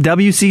 going to the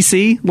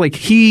WCC, like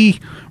he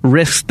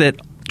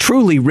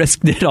truly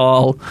risked it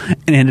all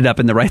and ended up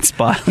in the right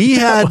spot.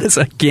 That was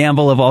a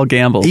gamble of all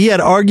gambles. He had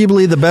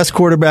arguably the best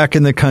quarterback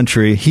in the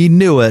country. He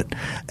knew it.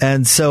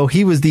 And so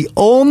he was the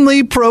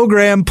only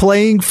program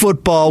playing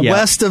football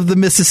west of the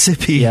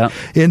Mississippi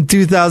in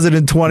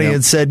 2020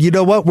 and said, you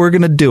know what, we're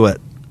going to do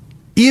it.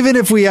 Even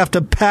if we have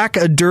to pack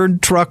a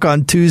dirt truck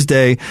on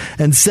Tuesday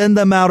and send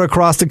them out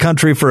across the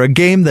country for a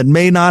game that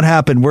may not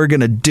happen, we're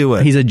going to do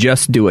it. He's a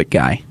just do it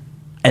guy.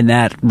 And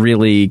that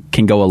really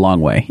can go a long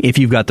way if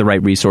you've got the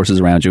right resources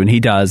around you. And he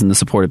does, and the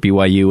support at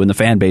BYU and the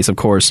fan base, of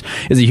course,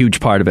 is a huge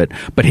part of it.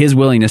 But his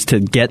willingness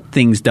to get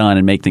things done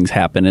and make things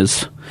happen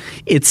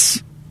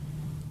it's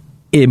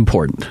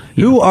important.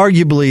 Who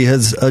arguably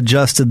has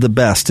adjusted the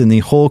best in the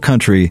whole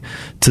country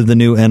to the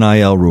new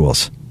NIL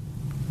rules?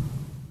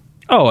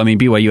 Oh, I mean,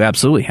 BYU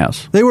absolutely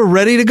has. They were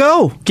ready to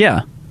go.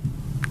 Yeah.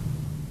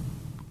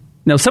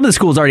 Now, some of the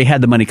schools already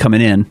had the money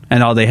coming in,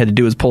 and all they had to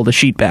do was pull the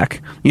sheet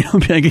back. Be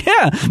like,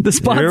 the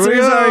sponsors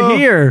are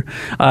here.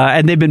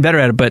 And they've been better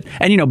at it.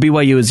 And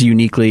BYU is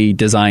uniquely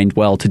designed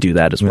well to do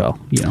that as well.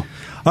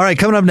 All right,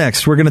 coming up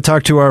next, we're going to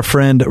talk to our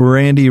friend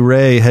Randy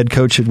Ray, head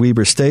coach at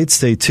Weber State.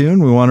 Stay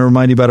tuned. We want to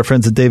remind you about our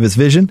friends at Davis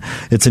Vision.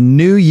 It's a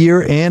new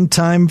year and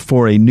time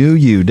for a new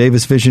you.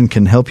 Davis Vision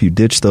can help you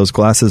ditch those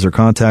glasses or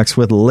contacts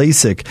with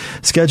LASIK.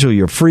 Schedule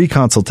your free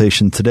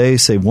consultation today.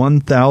 Save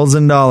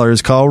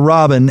 $1,000. Call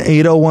Robin,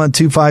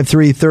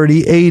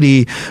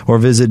 801-253-3080, or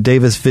visit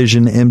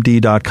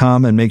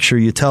davisvisionmd.com and make sure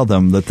you tell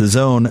them that The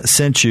Zone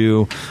sent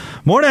you.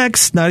 More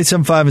next,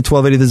 97.5 and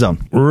 1280 The Zone.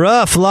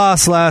 Rough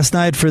loss last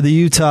night for the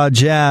Utah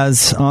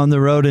Jazz on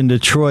the road in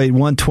Detroit,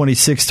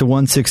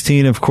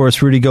 126-116. Of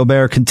course, Rudy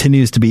Gobert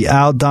continues to be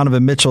out.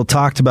 Donovan Mitchell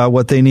talked about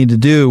what they need to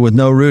do with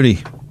no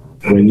Rudy.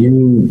 When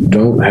you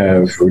don't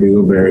have Rudy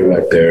Gobert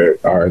back there,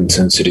 our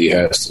intensity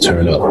has to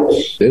turn up.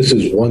 This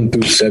is 1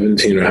 through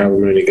 17 or however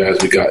many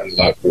guys we got in the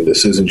locker room.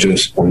 This isn't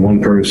just on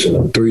one person,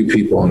 on 3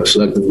 people, on a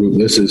selective group.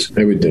 This is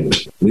everything.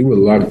 We were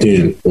locked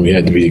in when we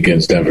had to be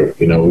against Denver.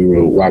 We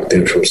were locked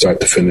in from start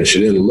to finish.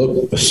 It didn't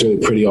look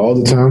necessarily pretty all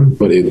the time,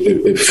 but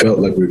it felt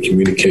like we were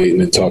communicating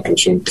and talking.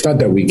 So it's not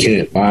that we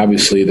can't.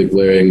 Obviously, the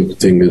glaring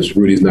thing is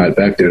Rudy's not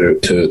back there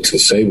to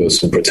save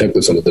us and protect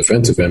us on the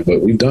defensive end,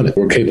 but we've done it.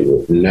 We're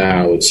capable.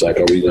 Now it's like,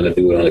 are we going to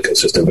do it on a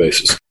consistent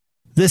basis?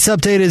 This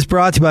update is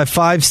brought to you by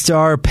 5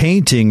 Star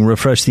Painting.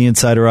 Refresh the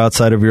inside or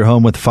outside of your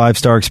home with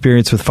 5-star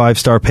experience with 5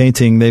 Star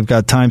Painting. They've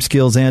got time,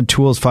 skills, and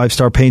tools.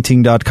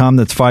 5starpainting.com.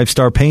 That's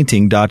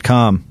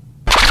 5starpainting.com.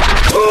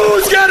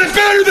 Who's got it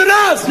better than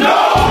us?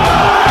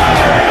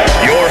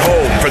 Nobody! Your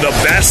home for the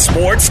best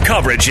sports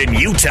coverage in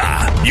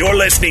Utah. You're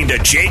listening to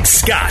Jake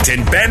Scott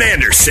and Ben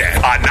Anderson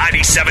on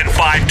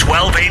 97.5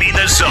 1280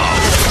 The Zone.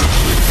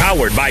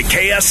 Powered by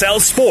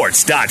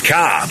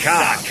KSLSports.com.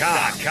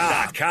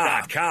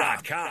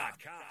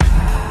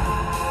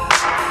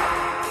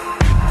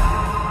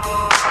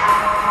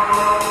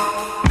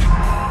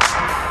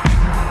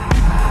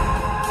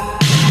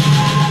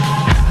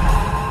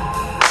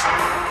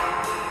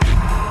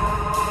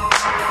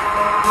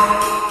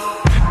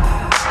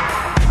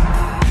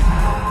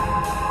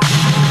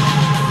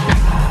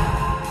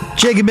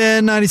 Jake and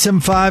Ben,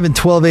 97.5 and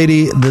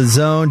 1280 The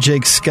Zone.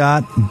 Jake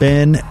Scott,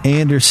 Ben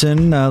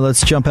Anderson.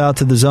 Let's jump out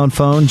to the Zone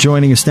phone.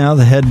 Joining us now,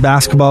 the head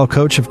basketball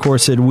coach, of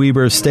course, at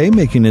Weber State,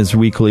 making his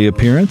weekly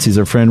appearance. He's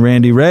our friend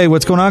Randy Ray.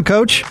 What's going on,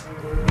 Coach?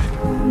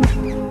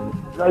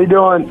 How you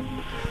doing?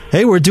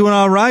 Hey, we're doing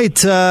all right.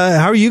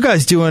 How are you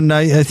guys doing?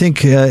 I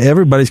think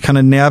everybody's kind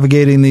of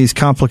navigating these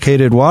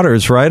complicated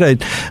waters, right?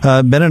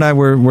 Ben and I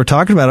were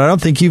talking about it. I don't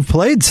think you've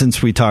played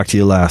since we talked to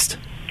you last.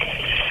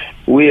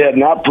 We have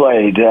not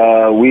played.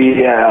 We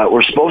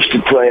were supposed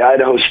to play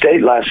Idaho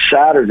State last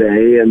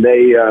Saturday, and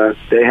they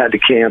had to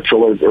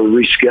cancel or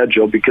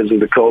reschedule because of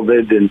the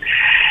COVID,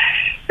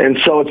 and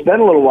so it's been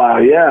a little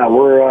while. Yeah,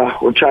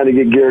 we're trying to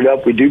get geared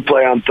up. We do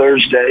play on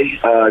Thursday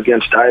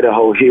against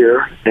Idaho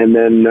here, and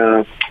then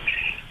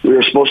we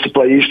were supposed to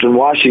play Eastern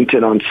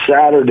Washington on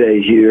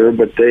Saturday here,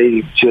 but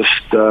they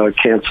just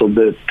canceled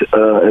it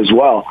as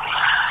well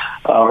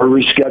or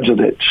rescheduled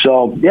it.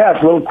 So yeah,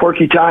 it's a little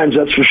quirky times,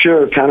 that's for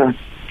sure. Kind of.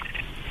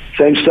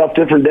 Same stuff,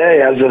 different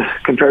day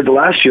compared to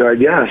last year, I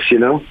guess,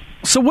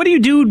 So what do you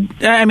do?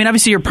 I mean,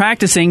 obviously you're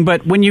practicing,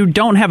 but when you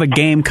don't have a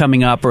game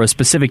coming up or a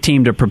specific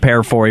team to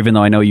prepare for, even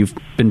though I know you've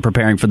been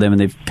preparing for them and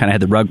they've kind of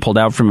had the rug pulled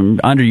out from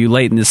under you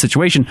late in this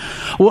situation,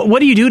 what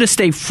do you do to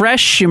stay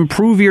fresh,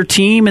 improve your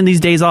team in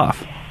these days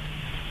off?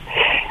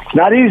 It's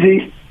not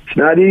easy. It's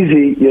not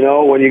easy,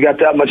 when you got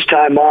that much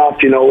time off.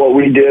 What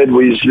we did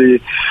was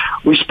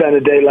we spent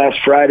a day last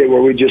Friday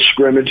where we just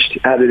scrimmaged,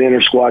 had an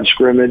inter-squad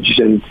scrimmage,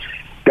 and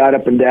got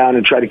up and down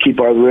and tried to keep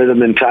our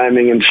rhythm and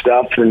timing and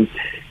stuff. And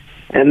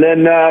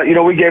then,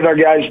 we gave our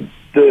guys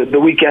the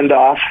weekend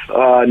off,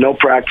 no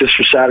practice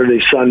for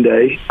Saturday,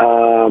 Sunday,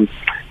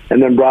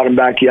 and then brought him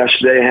back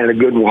yesterday. Had a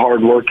good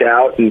hard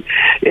workout, and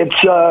it's.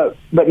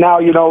 But now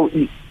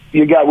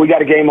we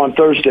got a game on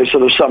Thursday, so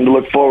there's something to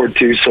look forward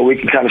to. So we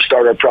can kind of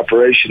start our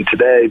preparation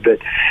today.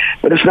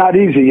 But it's not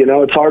easy.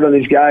 It's hard on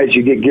these guys.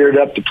 You get geared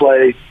up to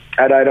play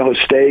at Idaho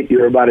State.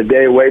 You're about a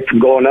day away from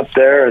going up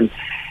there, and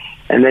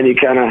then you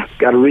kind of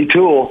got to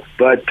retool.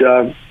 But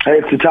hey,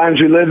 it's the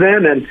times we live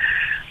in, and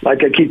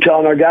like I keep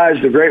telling our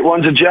guys, the great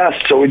ones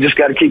adjust. So we just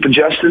got to keep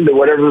adjusting to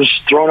whatever's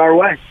thrown our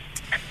way.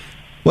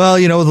 Well,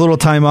 with a little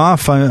time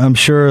off, I'm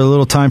sure a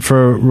little time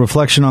for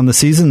reflection on the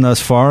season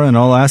thus far, and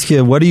I'll ask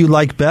you, what do you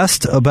like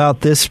best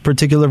about this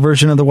particular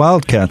version of the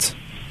Wildcats?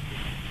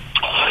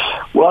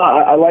 Well,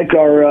 I like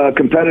our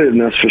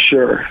competitiveness for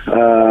sure.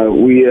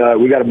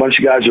 We got a bunch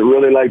of guys that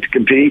really like to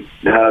compete.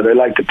 They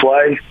like to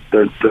play.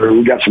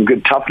 We got some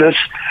good toughness.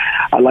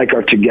 I like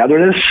our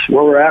togetherness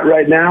where we're at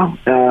right now,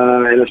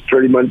 and it's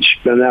pretty much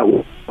been that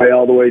way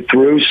all the way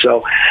through.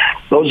 So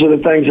those are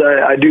the things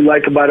I do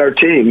like about our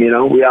team.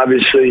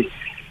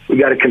 We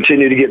got to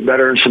continue to get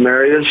better in some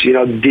areas.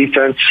 Our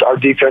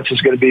defense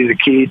is going to be the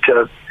key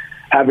to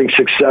having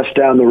success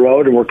down the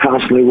road, and we're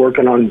constantly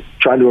working on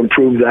trying to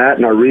improve that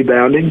and our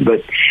rebounding. But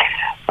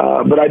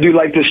I do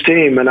like this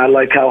team, and I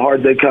like how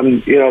hard they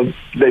come.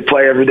 They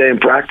play every day in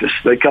practice.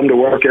 They come to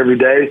work every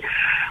day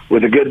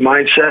with a good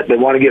mindset. They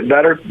want to get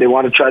better. They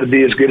want to try to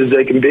be as good as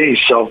they can be.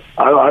 So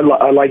I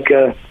like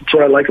that's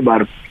what I like about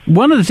them.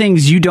 One of the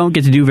things you don't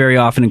get to do very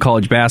often in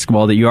college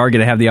basketball that you are going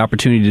to have the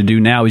opportunity to do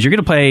now is you're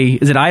going to play,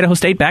 is it Idaho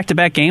State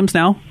back-to-back games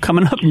now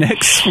coming up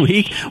next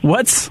week?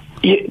 What's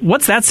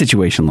that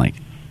situation like?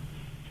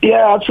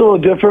 Yeah, it's a little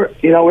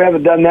different. We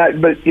haven't done that.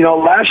 But,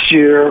 last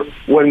year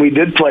when we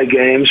did play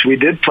games, we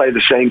did play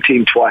the same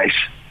team twice,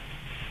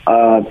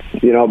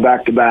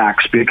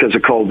 back-to-backs because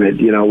of COVID.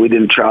 We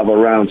didn't travel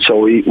around. So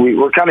we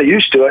were kind of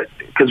used to it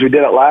because we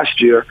did it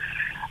last year.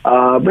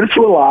 But it's a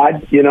little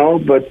odd,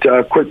 but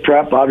quick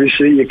prep,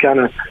 obviously, you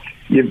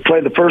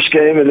play the first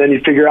game and then you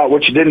figure out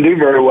what you didn't do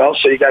very well.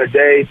 So you got a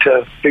day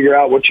to figure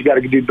out what you got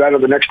to do better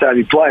the next time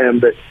you play them.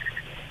 But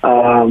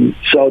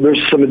so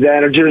there's some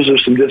advantages,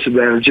 there's some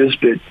disadvantages.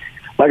 But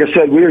like I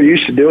said, we were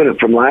used to doing it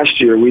from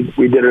last year.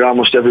 We did it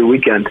almost every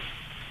weekend.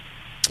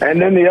 And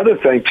then the other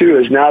thing, too,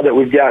 is now that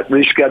we've got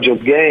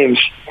rescheduled games,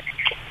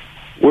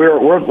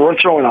 we're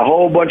throwing a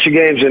whole bunch of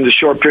games into a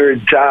short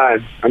period of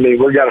time. I mean,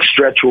 we've got a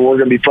stretch where we're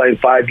going to be playing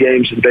 5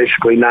 games in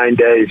basically 9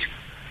 days.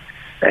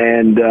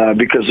 And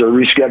because they're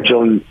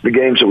rescheduling the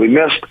games that we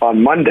missed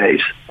on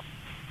Mondays.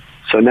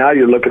 So now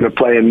you're looking at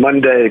playing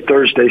Monday,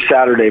 Thursday,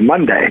 Saturday,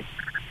 Monday.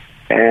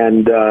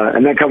 And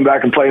then come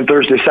back and playing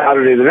Thursday,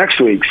 Saturday the next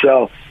week.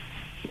 So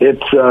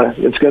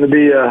it's going to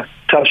be a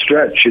tough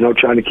stretch,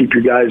 trying to keep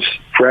your guys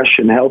fresh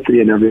and healthy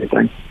and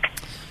everything.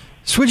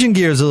 Switching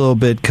gears a little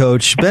bit,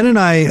 Coach. Ben and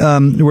I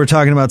were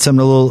talking about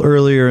something a little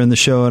earlier in the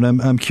show, and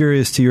I'm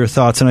curious to your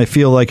thoughts, and I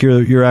feel like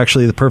you're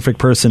actually the perfect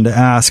person to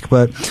ask.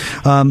 But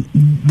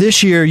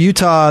this year,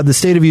 the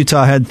state of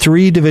Utah had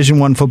 3 Division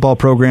I football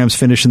programs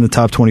finish in the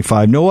top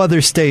 25. No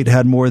other state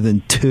had more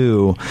than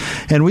 2.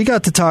 And we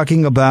got to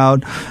talking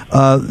about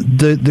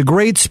the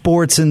great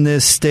sports in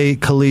this state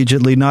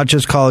collegiately, not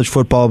just college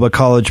football, but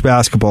college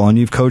basketball. And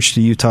you've coached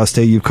at Utah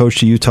State, you've coached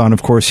at Utah, and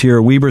of course here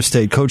at Weber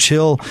State. Coach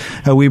Hill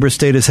at Weber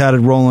State has had it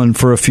rolling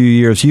for a few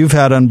years. You've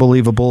had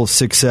unbelievable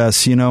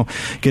success,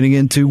 getting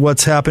into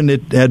what's happened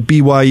at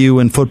BYU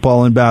in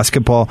football and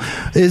basketball.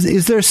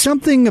 Is there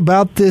something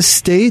about this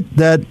state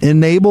that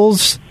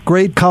enables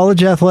great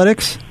college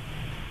athletics?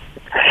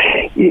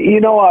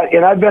 And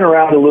I've been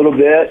around a little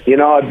bit.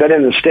 I've been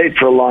in the state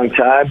for a long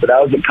time, but I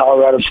was at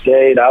Colorado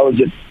State. I was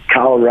at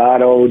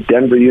Colorado,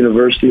 Denver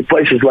University,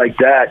 places like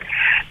that.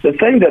 The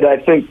thing that I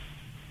think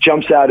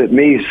jumps out at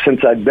me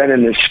since I've been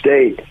in this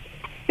state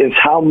is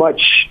how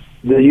much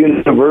the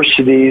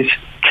universities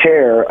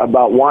care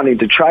about wanting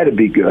to try to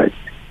be good,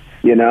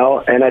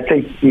 and I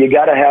think you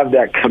got to have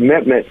that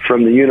commitment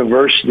from the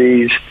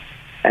universities.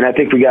 And I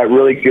think we got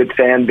really good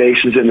fan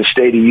bases in the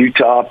state of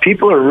Utah.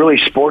 People are really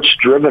sports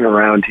driven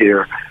around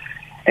here.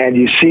 And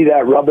you see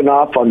that rubbing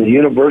off on the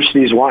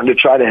universities wanting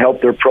to try to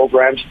help their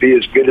programs be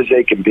as good as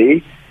they can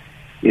be,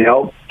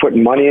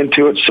 putting money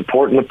into it,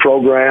 supporting the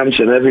programs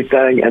and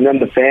everything. And then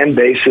the fan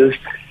bases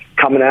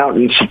coming out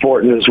and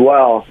supporting as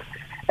well.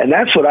 And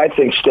that's what I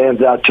think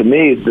stands out to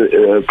me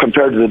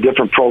compared to the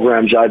different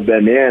programs I've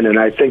been in. And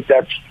I think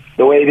that's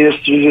the way it is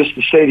through just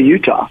the state of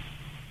Utah.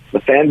 The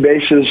fan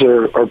bases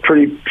are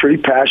pretty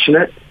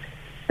passionate,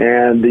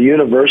 and the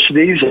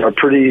universities are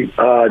pretty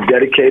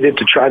dedicated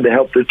to trying to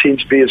help their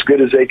teams be as good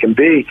as they can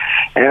be.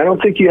 And I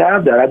don't think you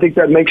have that. I think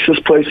that makes this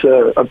place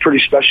a pretty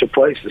special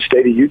place, the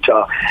state of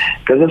Utah,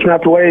 because it's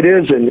not the way it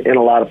is in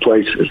a lot of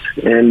places.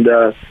 And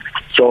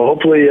so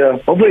hopefully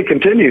it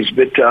continues,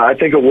 but I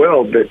think it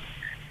will. But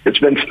it's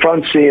been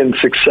fun seeing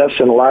success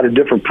in a lot of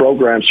different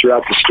programs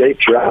throughout the state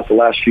throughout the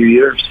last few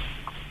years.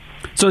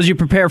 So as you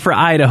prepare for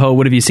Idaho,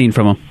 what have you seen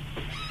from them?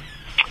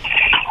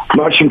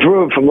 Much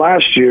improved from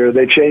last year.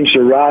 They changed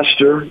their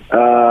roster.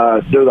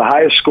 They're the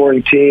highest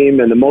scoring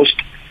team and the most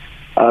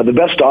the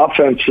best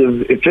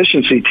offensive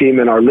efficiency team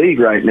in our league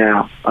right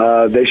now.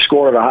 They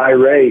score at a high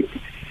rate.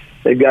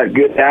 They've got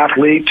good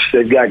athletes.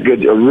 They've got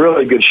a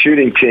really good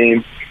shooting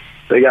team.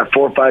 They got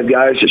 4 or 5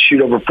 guys that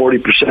shoot over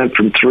 40%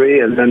 from three,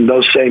 and then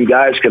those same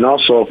guys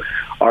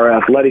are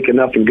athletic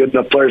enough and good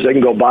enough players. They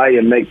can go by you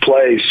and make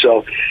plays.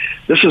 So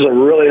this is a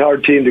really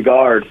hard team to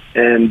guard,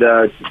 and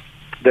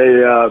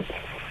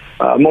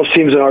most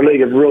teams in our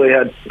league have really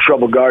had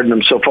trouble guarding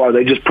them so far.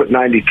 They just put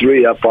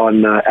 93 up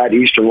on at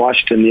Eastern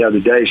Washington the other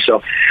day.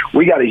 So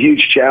we got a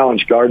huge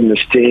challenge guarding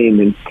this team,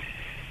 and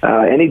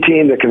any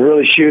team that can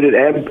really shoot it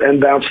and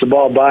bounce the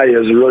ball by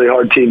you is a really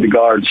hard team to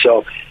guard.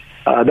 So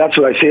that's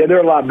what I see. They're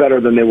a lot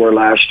better than they were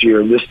last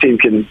year. This team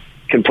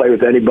can play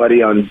with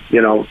anybody on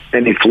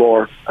any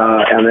floor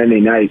on any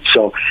night.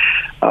 So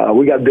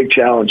we got a big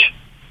challenge.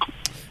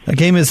 The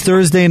game is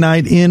Thursday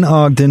night in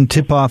Ogden,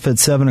 tip-off at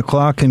 7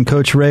 o'clock. And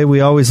Coach Ray, we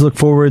always look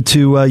forward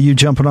to you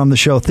jumping on the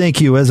show.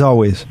 Thank you, as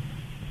always.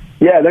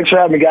 Yeah, thanks for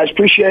having me, guys.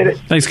 Appreciate it.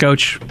 Thanks,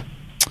 Coach.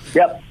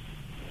 Yep.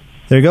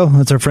 There you go.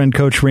 That's our friend,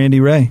 Coach Randy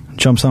Ray.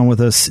 Jumps on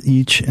with us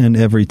each and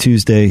every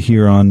Tuesday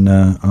here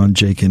on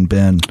Jake and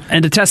Ben.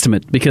 And a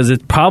testament, because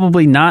it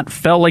probably not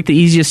felt like the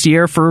easiest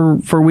year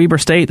for Weber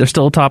State. They're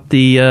still atop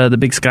the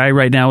Big Sky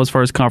right now as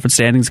far as conference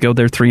standings go.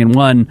 They're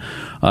 3-1.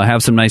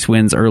 Have some nice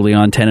wins early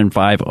on,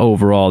 10-5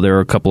 overall. There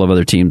are a couple of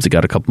other teams that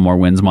got a couple more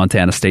wins,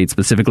 Montana State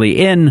specifically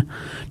in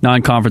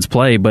non-conference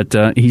play.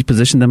 But he's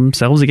positioned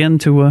themselves again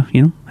to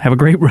have a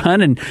great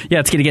run. And yeah,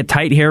 it's going to get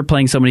tight here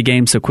playing so many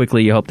games so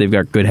quickly. You hope they've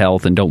got good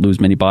health and don't lose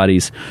many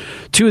bodies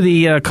to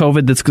the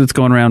COVID that's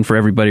going around for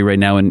everybody right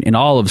now in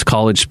all of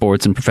college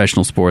sports and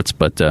professional sports.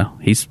 But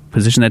he's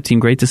positioned that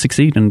team great to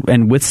succeed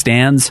and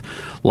withstands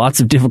lots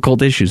of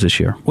difficult issues this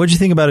year. What did you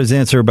think about his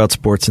answer about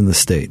sports in the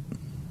state?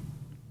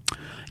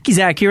 He's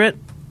accurate.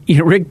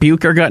 Rick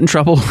Bucher got in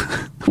trouble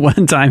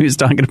one time. He was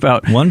talking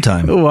about... One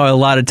time? Well, a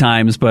lot of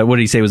times, but what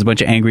did he say? It was a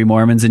bunch of angry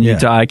Mormons in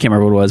Utah. I can't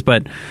remember what it was.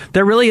 But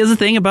there really is a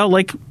thing about,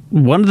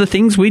 one of the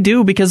things we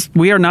do, because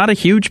we are not a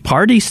huge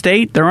party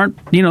state. There aren't,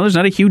 there's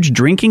not a huge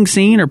drinking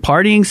scene or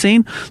partying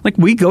scene.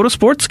 We go to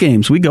sports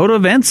games. We go to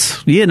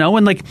events, and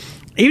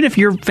even if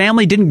your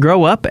family didn't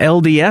grow up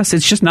LDS,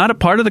 it's just not a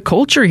part of the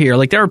culture here.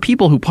 There are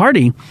people who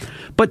party,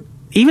 but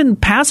even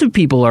passive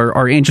people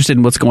are interested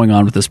in what's going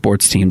on with the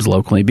sports teams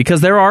locally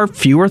because there are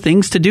fewer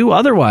things to do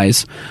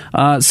otherwise.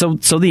 So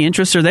the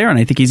interests are there, and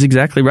I think he's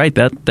exactly right.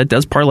 That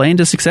does parlay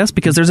into success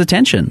because there's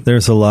attention.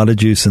 There's a lot of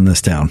juice in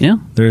this town. Yeah.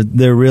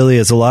 There really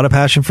is a lot of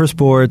passion for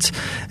sports,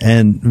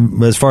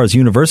 and as far as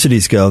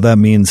universities go, that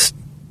means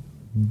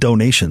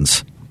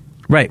donations.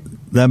 Right.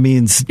 That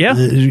means,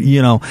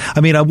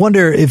 I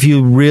wonder if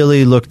you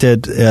really looked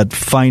at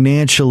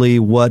financially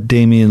what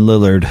Damian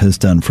Lillard has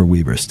done for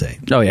Weber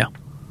State. Oh, yeah.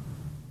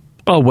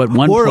 Oh, what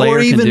one player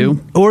can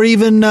do? Or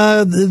even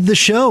the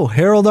show,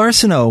 Harold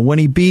Arsenault, when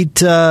he beat...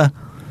 they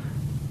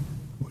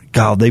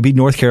beat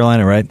North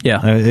Carolina, right? Yeah.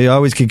 I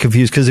always get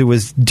confused because it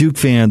was Duke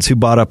fans who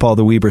bought up all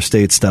the Weber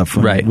State stuff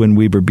when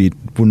Weber beat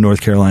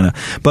North Carolina.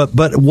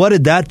 But what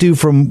did that do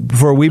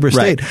for Weber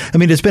State? I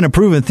mean, it's been a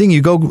proven thing.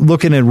 You go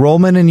look at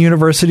enrollment in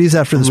universities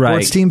after the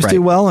sports teams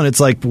do well, and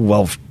it's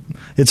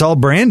it's all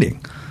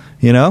branding,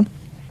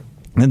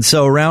 And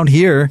so around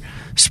here,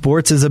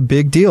 sports is a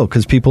big deal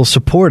because people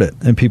support it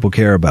and people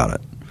care about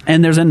it.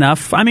 And there's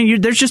enough. I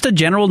mean, there's just a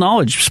general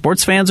knowledge.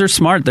 Sports fans are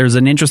smart. There's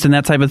an interest in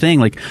that type of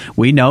thing.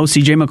 We know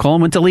C.J.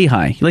 McCollum went to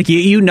Lehigh.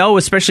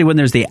 Especially when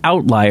there's the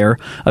outlier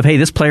of, hey,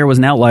 this player was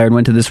an outlier and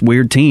went to this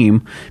weird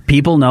team.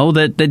 People know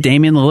that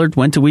Damian Lillard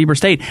went to Weber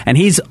State. And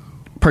he's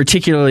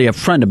particularly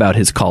upfront about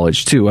his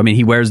college, too. I mean,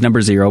 he wears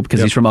number 0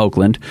 because he's from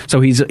Oakland. So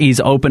he's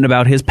open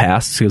about his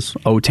past. Because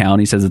O-Town,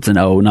 he says it's an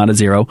O, not a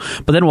 0.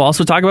 But then we'll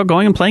also talk about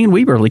going and playing in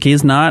Weber. He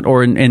is not,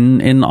 or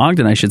in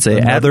Ogden, I should say,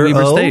 Another at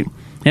Weber O? State.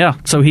 Yeah,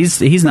 so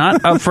he's not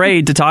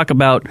afraid to talk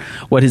about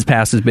what his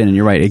past has been, and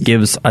you're right, it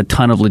gives a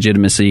ton of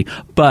legitimacy,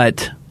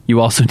 but you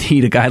also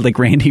need a guy like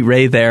Randy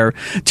Ray there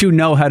to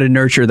know how to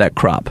nurture that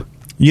crop.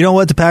 You know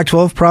what the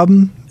Pac-12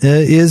 problem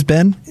is,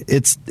 Ben?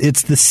 It's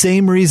the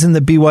same reason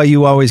that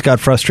BYU always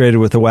got frustrated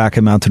with the WAC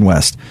and Mountain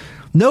West.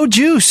 No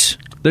juice.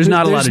 There's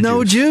not a lot of juice. There's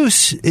no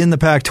juice in the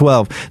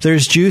Pac-12.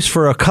 There's juice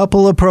for a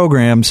couple of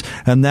programs,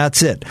 and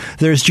that's it.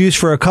 There's juice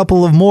for a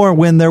couple of more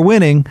when they're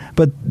winning,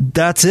 but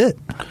that's it.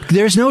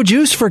 There's no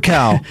juice for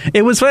Cal.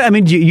 It was fun. I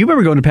mean, you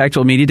remember going to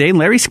Pac-12 Media Day, and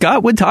Larry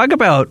Scott would talk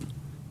about,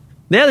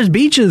 there's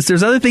beaches,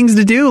 there's other things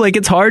to do.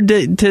 It's hard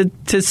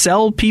to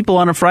sell people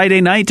on a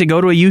Friday night to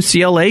go to a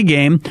UCLA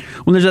game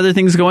when there's other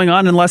things going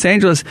on in Los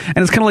Angeles. And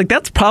it's kind of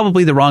that's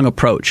probably the wrong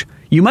approach.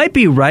 You might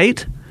be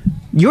right.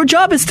 Your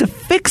job is to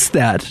fix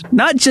that,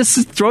 not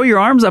just throw your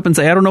arms up and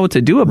say, I don't know what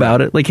to do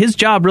about it. His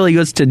job really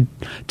is to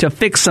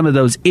fix some of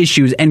those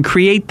issues and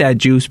create that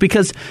juice,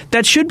 because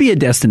that should be a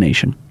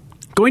destination.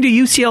 Going to a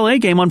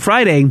UCLA game on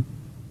Friday,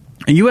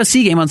 a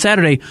USC game on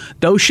Saturday,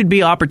 those should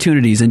be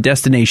opportunities and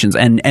destinations,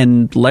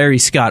 and Larry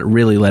Scott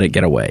really let it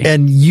get away.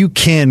 And you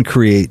can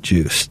create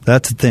juice.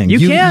 That's the thing.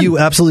 You can. You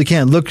absolutely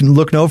can.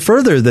 Look no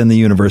further than the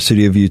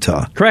University of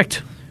Utah.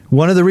 Correct.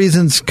 One of the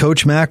reasons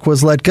Coach Mack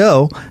was let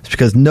go is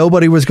because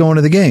nobody was going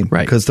to the game.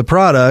 Right. Because the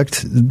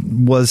product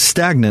was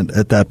stagnant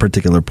at that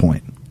particular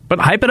point. But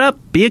hype it up.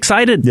 Be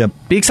excited. Yep.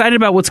 Be excited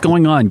about what's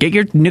going on.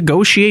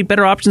 Negotiate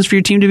better options for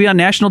your team to be on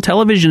national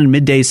television in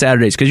midday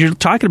Saturdays, because you're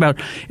talking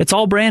about it's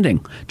all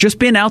branding. Just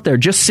being out there,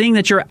 just seeing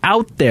that you're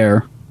out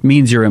there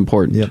means you're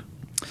important. Yep.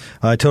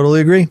 I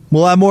totally agree.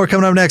 We'll have more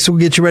coming up next. We'll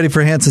get you ready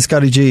for Hans and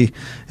Scotty G.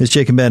 It's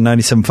Jake and Ben,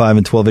 97.5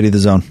 and 1280 The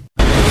Zone.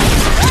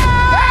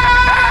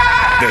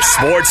 The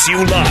sports you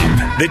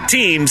love, the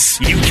teams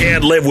you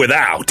can't live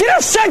without. Get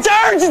a sense of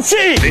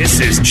urgency! This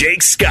is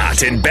Jake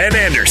Scott and Ben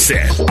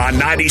Anderson on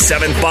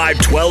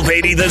 97.5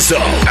 1280 The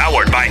Zone,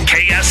 powered by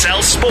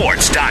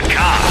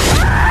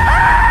KSLSports.com.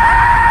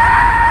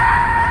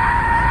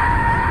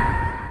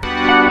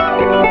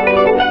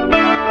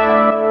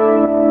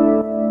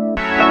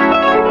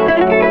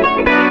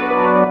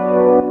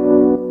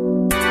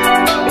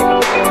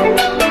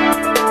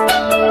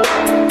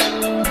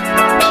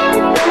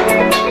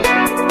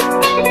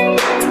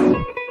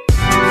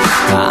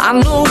 I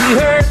know we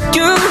hurt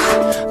you,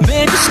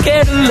 made you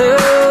scared of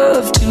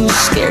love, too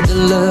scared to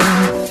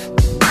love.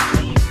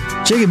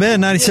 Jake and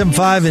Ben,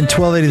 97.5 and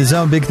 1280 The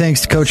Zone. Big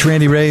thanks to Coach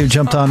Randy Ray, who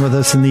jumped on with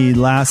us in the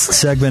last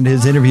segment.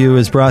 His interview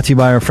is brought to you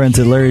by our friends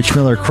at Larry H.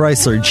 Miller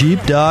Chrysler,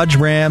 Jeep, Dodge,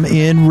 Ram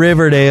in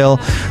Riverdale.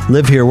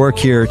 Live here, work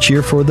here,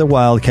 cheer for the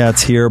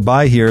Wildcats here,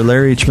 buy here.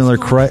 Larry H. Miller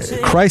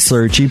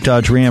Chrysler, Jeep,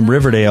 Dodge, Ram,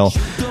 Riverdale.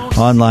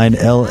 Online,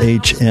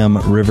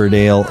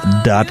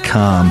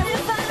 lhmriverdale.com.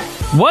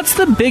 What's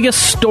the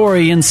biggest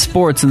story in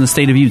sports in the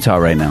state of Utah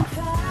right now?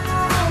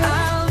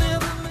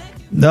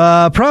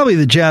 Probably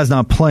the Jazz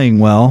not playing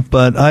well,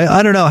 but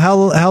I don't know.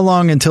 How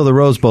long until the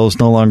Rose Bowl is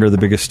no longer the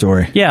biggest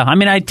story? Yeah, I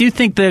mean, I do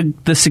think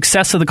the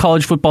success of the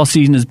college football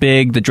season is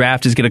big. The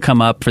draft is going to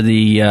come up for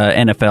the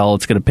NFL.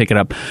 It's going to pick it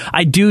up.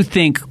 I do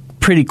think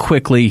pretty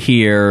quickly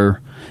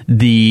here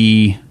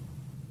the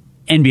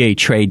NBA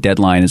trade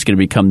deadline is going to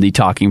become the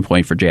talking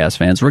point for Jazz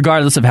fans,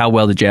 regardless of how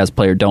well the Jazz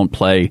play or don't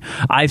play.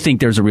 I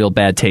think there's a real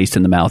bad taste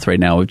in the mouth right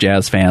now of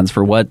Jazz fans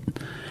for what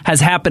has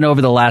happened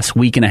over the last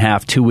week and a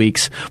half, 2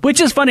 weeks,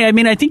 which is funny. I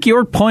mean, I think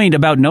your point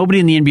about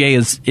nobody in the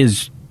NBA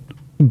is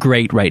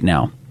great right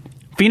now.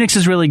 Phoenix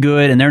is really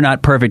good, and they're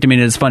not perfect. I mean,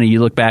 it's funny.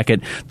 You look back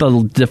at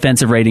the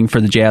defensive rating for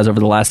the Jazz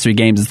over the last 3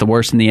 games. It's the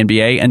worst in the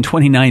NBA, and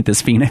 29th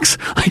is Phoenix.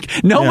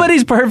 Like,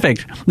 nobody's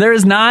perfect. There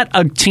is not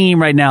a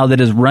team right now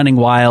that is running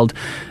wild.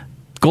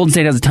 Golden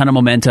State has a ton of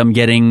momentum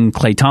getting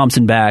Klay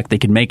Thompson back. They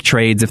can make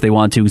trades if they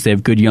want to because they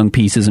have good young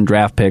pieces and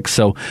draft picks.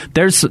 So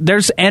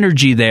there's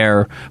energy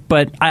there,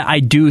 but I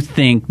do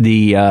think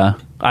the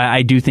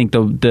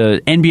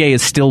NBA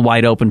is still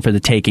wide open for the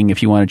taking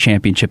if you want a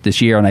championship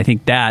this year. And I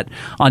think that,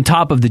 on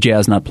top of the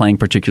Jazz not playing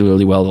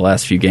particularly well the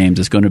last few games,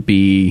 is going to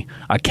be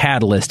a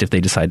catalyst if they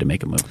decide to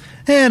make a move.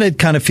 And it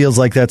kind of feels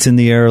like that's in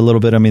the air a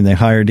little bit. I mean, they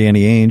hired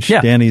Danny Ainge.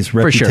 Yeah, Danny's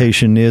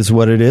reputation is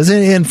what it is.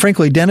 And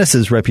frankly,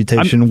 Dennis's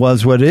reputation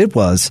was what it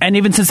was. And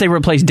even since they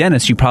replaced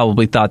Dennis, you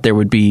probably thought there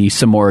would be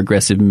some more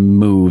aggressive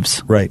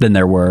moves than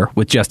there were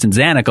with Justin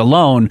Zanuck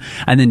alone.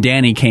 And then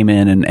Danny came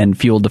in and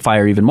fueled the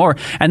fire even more.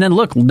 And then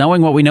look,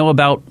 knowing what we know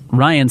about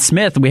Ryan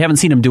Smith, we haven't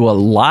seen him do a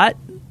lot.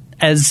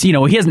 As you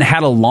know, he hasn't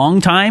had a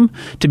long time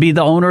to be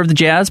the owner of the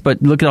Jazz,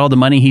 but look at all the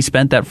money he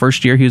spent that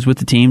first year he was with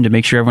the team to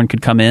make sure everyone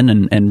could come in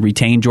and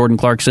retain Jordan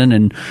Clarkson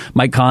and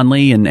Mike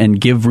Conley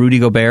and give Rudy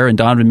Gobert and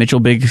Donovan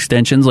Mitchell big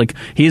extensions. Like,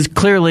 he is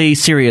clearly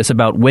serious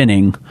about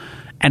winning,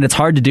 and it's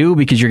hard to do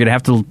because you're going to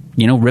have to,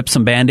 rip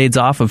some Band-Aids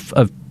off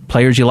of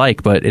players you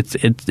like, but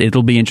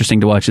it'll be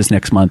interesting to watch this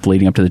next month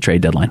leading up to the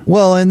trade deadline.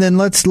 Well, and then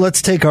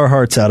let's take our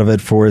hearts out of it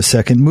for a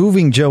second.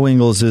 Moving Joe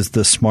Ingles is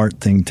the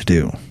smart thing to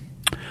do.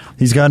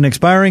 He's got an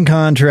expiring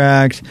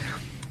contract.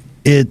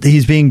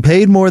 He's being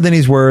paid more than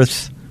he's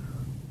worth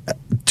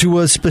to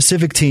a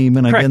specific team,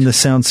 and again, this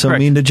sounds so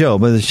mean to Joe,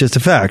 but it's just a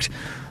fact.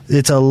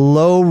 It's a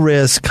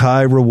low-risk,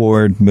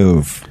 high-reward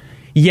move.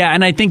 Yeah,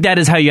 and I think that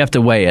is how you have to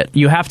weigh it.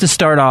 You have to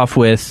start off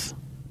with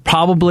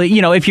probably,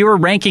 if you were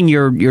ranking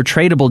your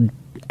tradable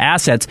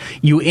assets,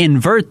 you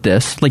invert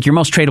this. Like, your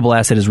most tradable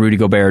asset is Rudy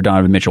Gobert or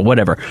Donovan Mitchell,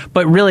 whatever.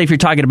 But really, if you're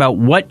talking about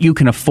what you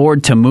can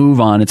afford to move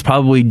on, it's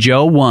probably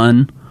Joe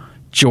 1,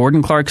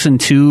 Jordan Clarkson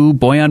 2,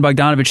 Bojan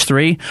Bogdanovic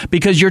 3,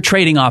 because you're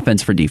trading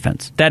offense for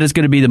defense. That is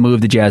going to be the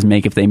move the Jazz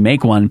make if they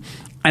make one.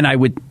 And I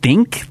would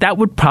think that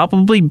would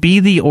probably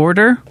be the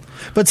order.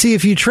 But see,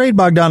 if you trade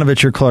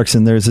Bogdanovic or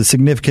Clarkson, there's a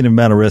significant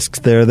amount of risks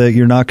there that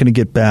you're not going to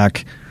get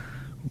back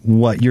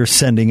what you're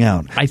sending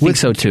out. I think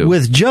so too.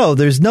 With Joe,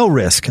 there's no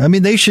risk. I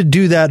mean, they should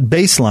do that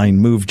baseline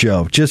move,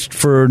 Joe, just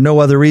for no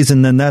other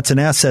reason than that's an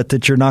asset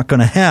that you're not going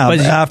to have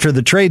after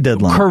the trade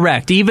deadline.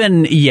 Correct.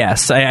 Even,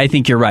 yes, I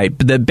think you're right.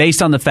 But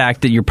based on the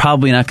fact that you're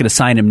probably not going to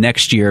sign him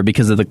next year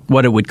because of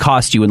what it would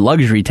cost you in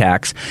luxury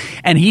tax,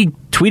 and he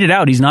tweeted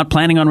out he's not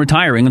planning on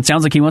retiring. It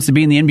sounds like he wants to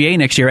be in the NBA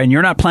next year, and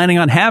you're not planning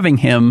on having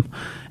him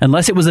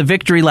unless it was a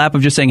victory lap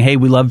of just saying, hey,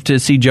 we love to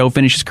see Joe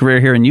finish his career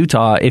here in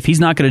Utah. If he's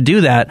not going to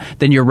do that,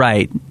 then you're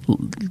right.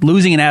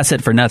 Losing an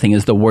asset for nothing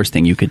is the worst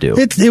thing you could do.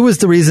 It was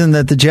the reason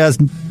that the Jazz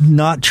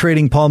not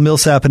trading Paul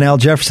Millsap and Al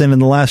Jefferson in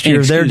the last year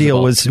of their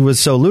deal was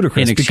so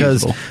ludicrous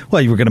because,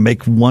 well, you were going to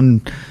make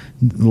one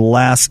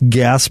last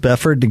gasp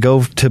effort to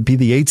go to be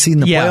the 8th seed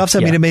in the playoffs.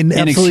 I mean, it made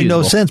absolutely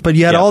no sense, but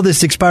you had all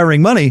this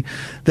expiring money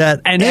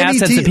and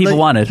assets that people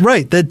wanted.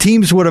 Right, that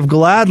teams would have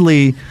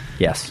gladly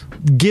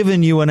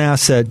given you an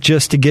asset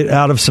just to get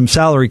out of some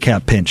salary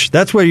cap pinch.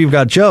 That's where you've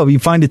got Joe. You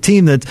find a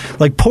team that's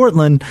like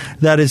Portland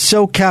that is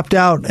so capped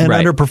out and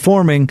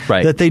underperforming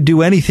that they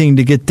do anything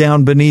to get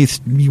down beneath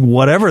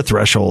whatever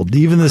threshold,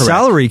 even the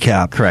salary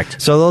cap. Correct.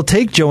 So they'll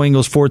take Joe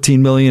Ingles' $14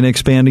 million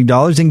expanding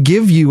dollars and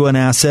give you an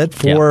asset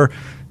for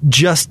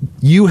just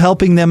you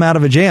helping them out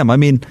of a jam. I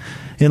mean,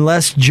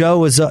 unless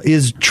Joe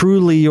is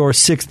truly your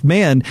sixth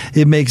man,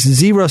 it makes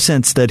zero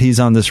sense that he's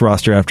on this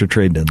roster after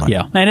trade deadline.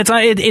 Yeah, and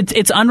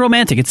it's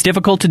unromantic. It's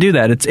difficult to do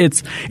that.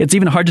 It's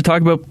even hard to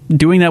talk about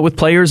doing that with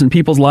players and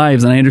people's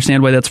lives, and I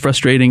understand why that's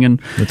frustrating.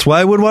 And that's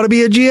why I wouldn't want to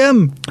be a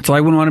GM. That's why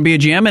I wouldn't want to be a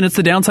GM, and it's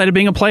the downside of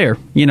being a player.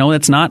 You know,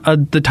 it's not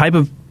the type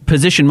of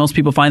position most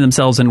people find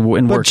themselves in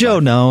work. But Joe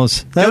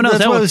knows. Joe knows.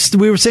 That's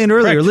what we were saying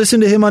earlier. Correct.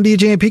 Listen to him on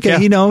DJ and PK. Yeah.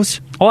 He knows.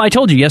 Well, I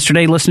told you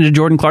yesterday, listening to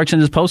Jordan Clarkson in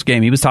his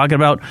postgame, he was talking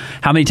about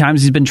how many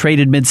times he's been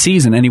traded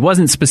midseason, and he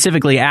wasn't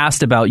specifically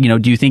asked about,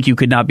 do you think you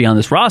could not be on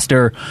this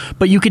roster?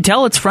 But you could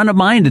tell it's front of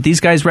mind that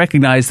these guys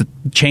recognize that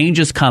change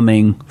is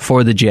coming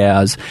for the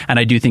Jazz, and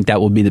I do think that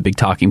will be the big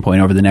talking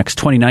point over the next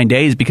 29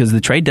 days because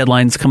the trade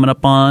deadline's coming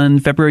up on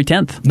February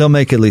 10th. They'll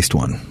make at least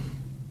one.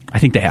 I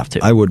think they have to.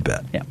 I would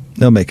bet. Yeah.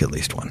 They'll make at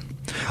least one.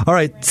 All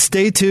right,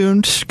 stay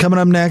tuned. Coming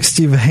up next,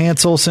 Steve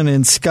Hans Olsen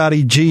and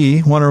Scotty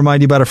G. Want to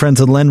remind you about our friends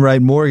at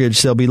LendRight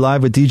Mortgage. They'll be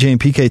live with DJ and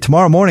PK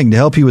tomorrow morning to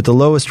help you with the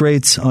lowest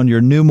rates on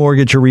your new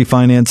mortgage or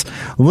refinance.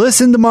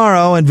 Listen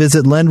tomorrow and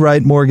visit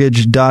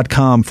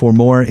LendRightMortgage.com for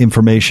more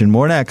information.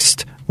 More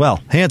next.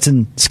 Well, Hans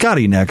and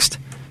Scotty next.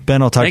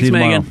 Ben, I'll talk to you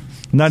tomorrow.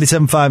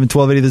 97.5 and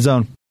 1280 The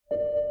Zone.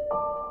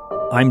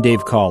 I'm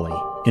Dave Cawley,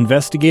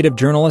 investigative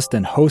journalist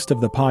and host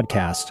of the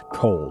podcast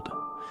Cold.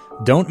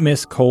 Don't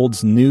miss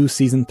Cold's new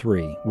Season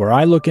 3, where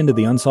I look into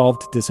the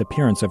unsolved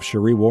disappearance of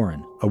Cherie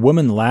Warren, a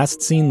woman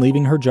last seen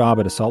leaving her job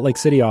at a Salt Lake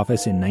City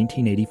office in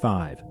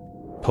 1985.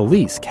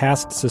 Police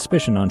cast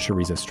suspicion on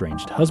Cherie's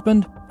estranged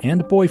husband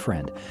and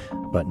boyfriend,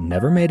 but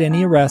never made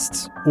any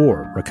arrests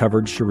or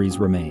recovered Cherie's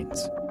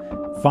remains.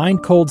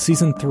 Find Cold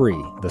Season 3,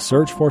 The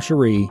Search for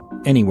Cherie,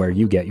 anywhere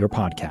you get your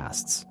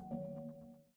podcasts.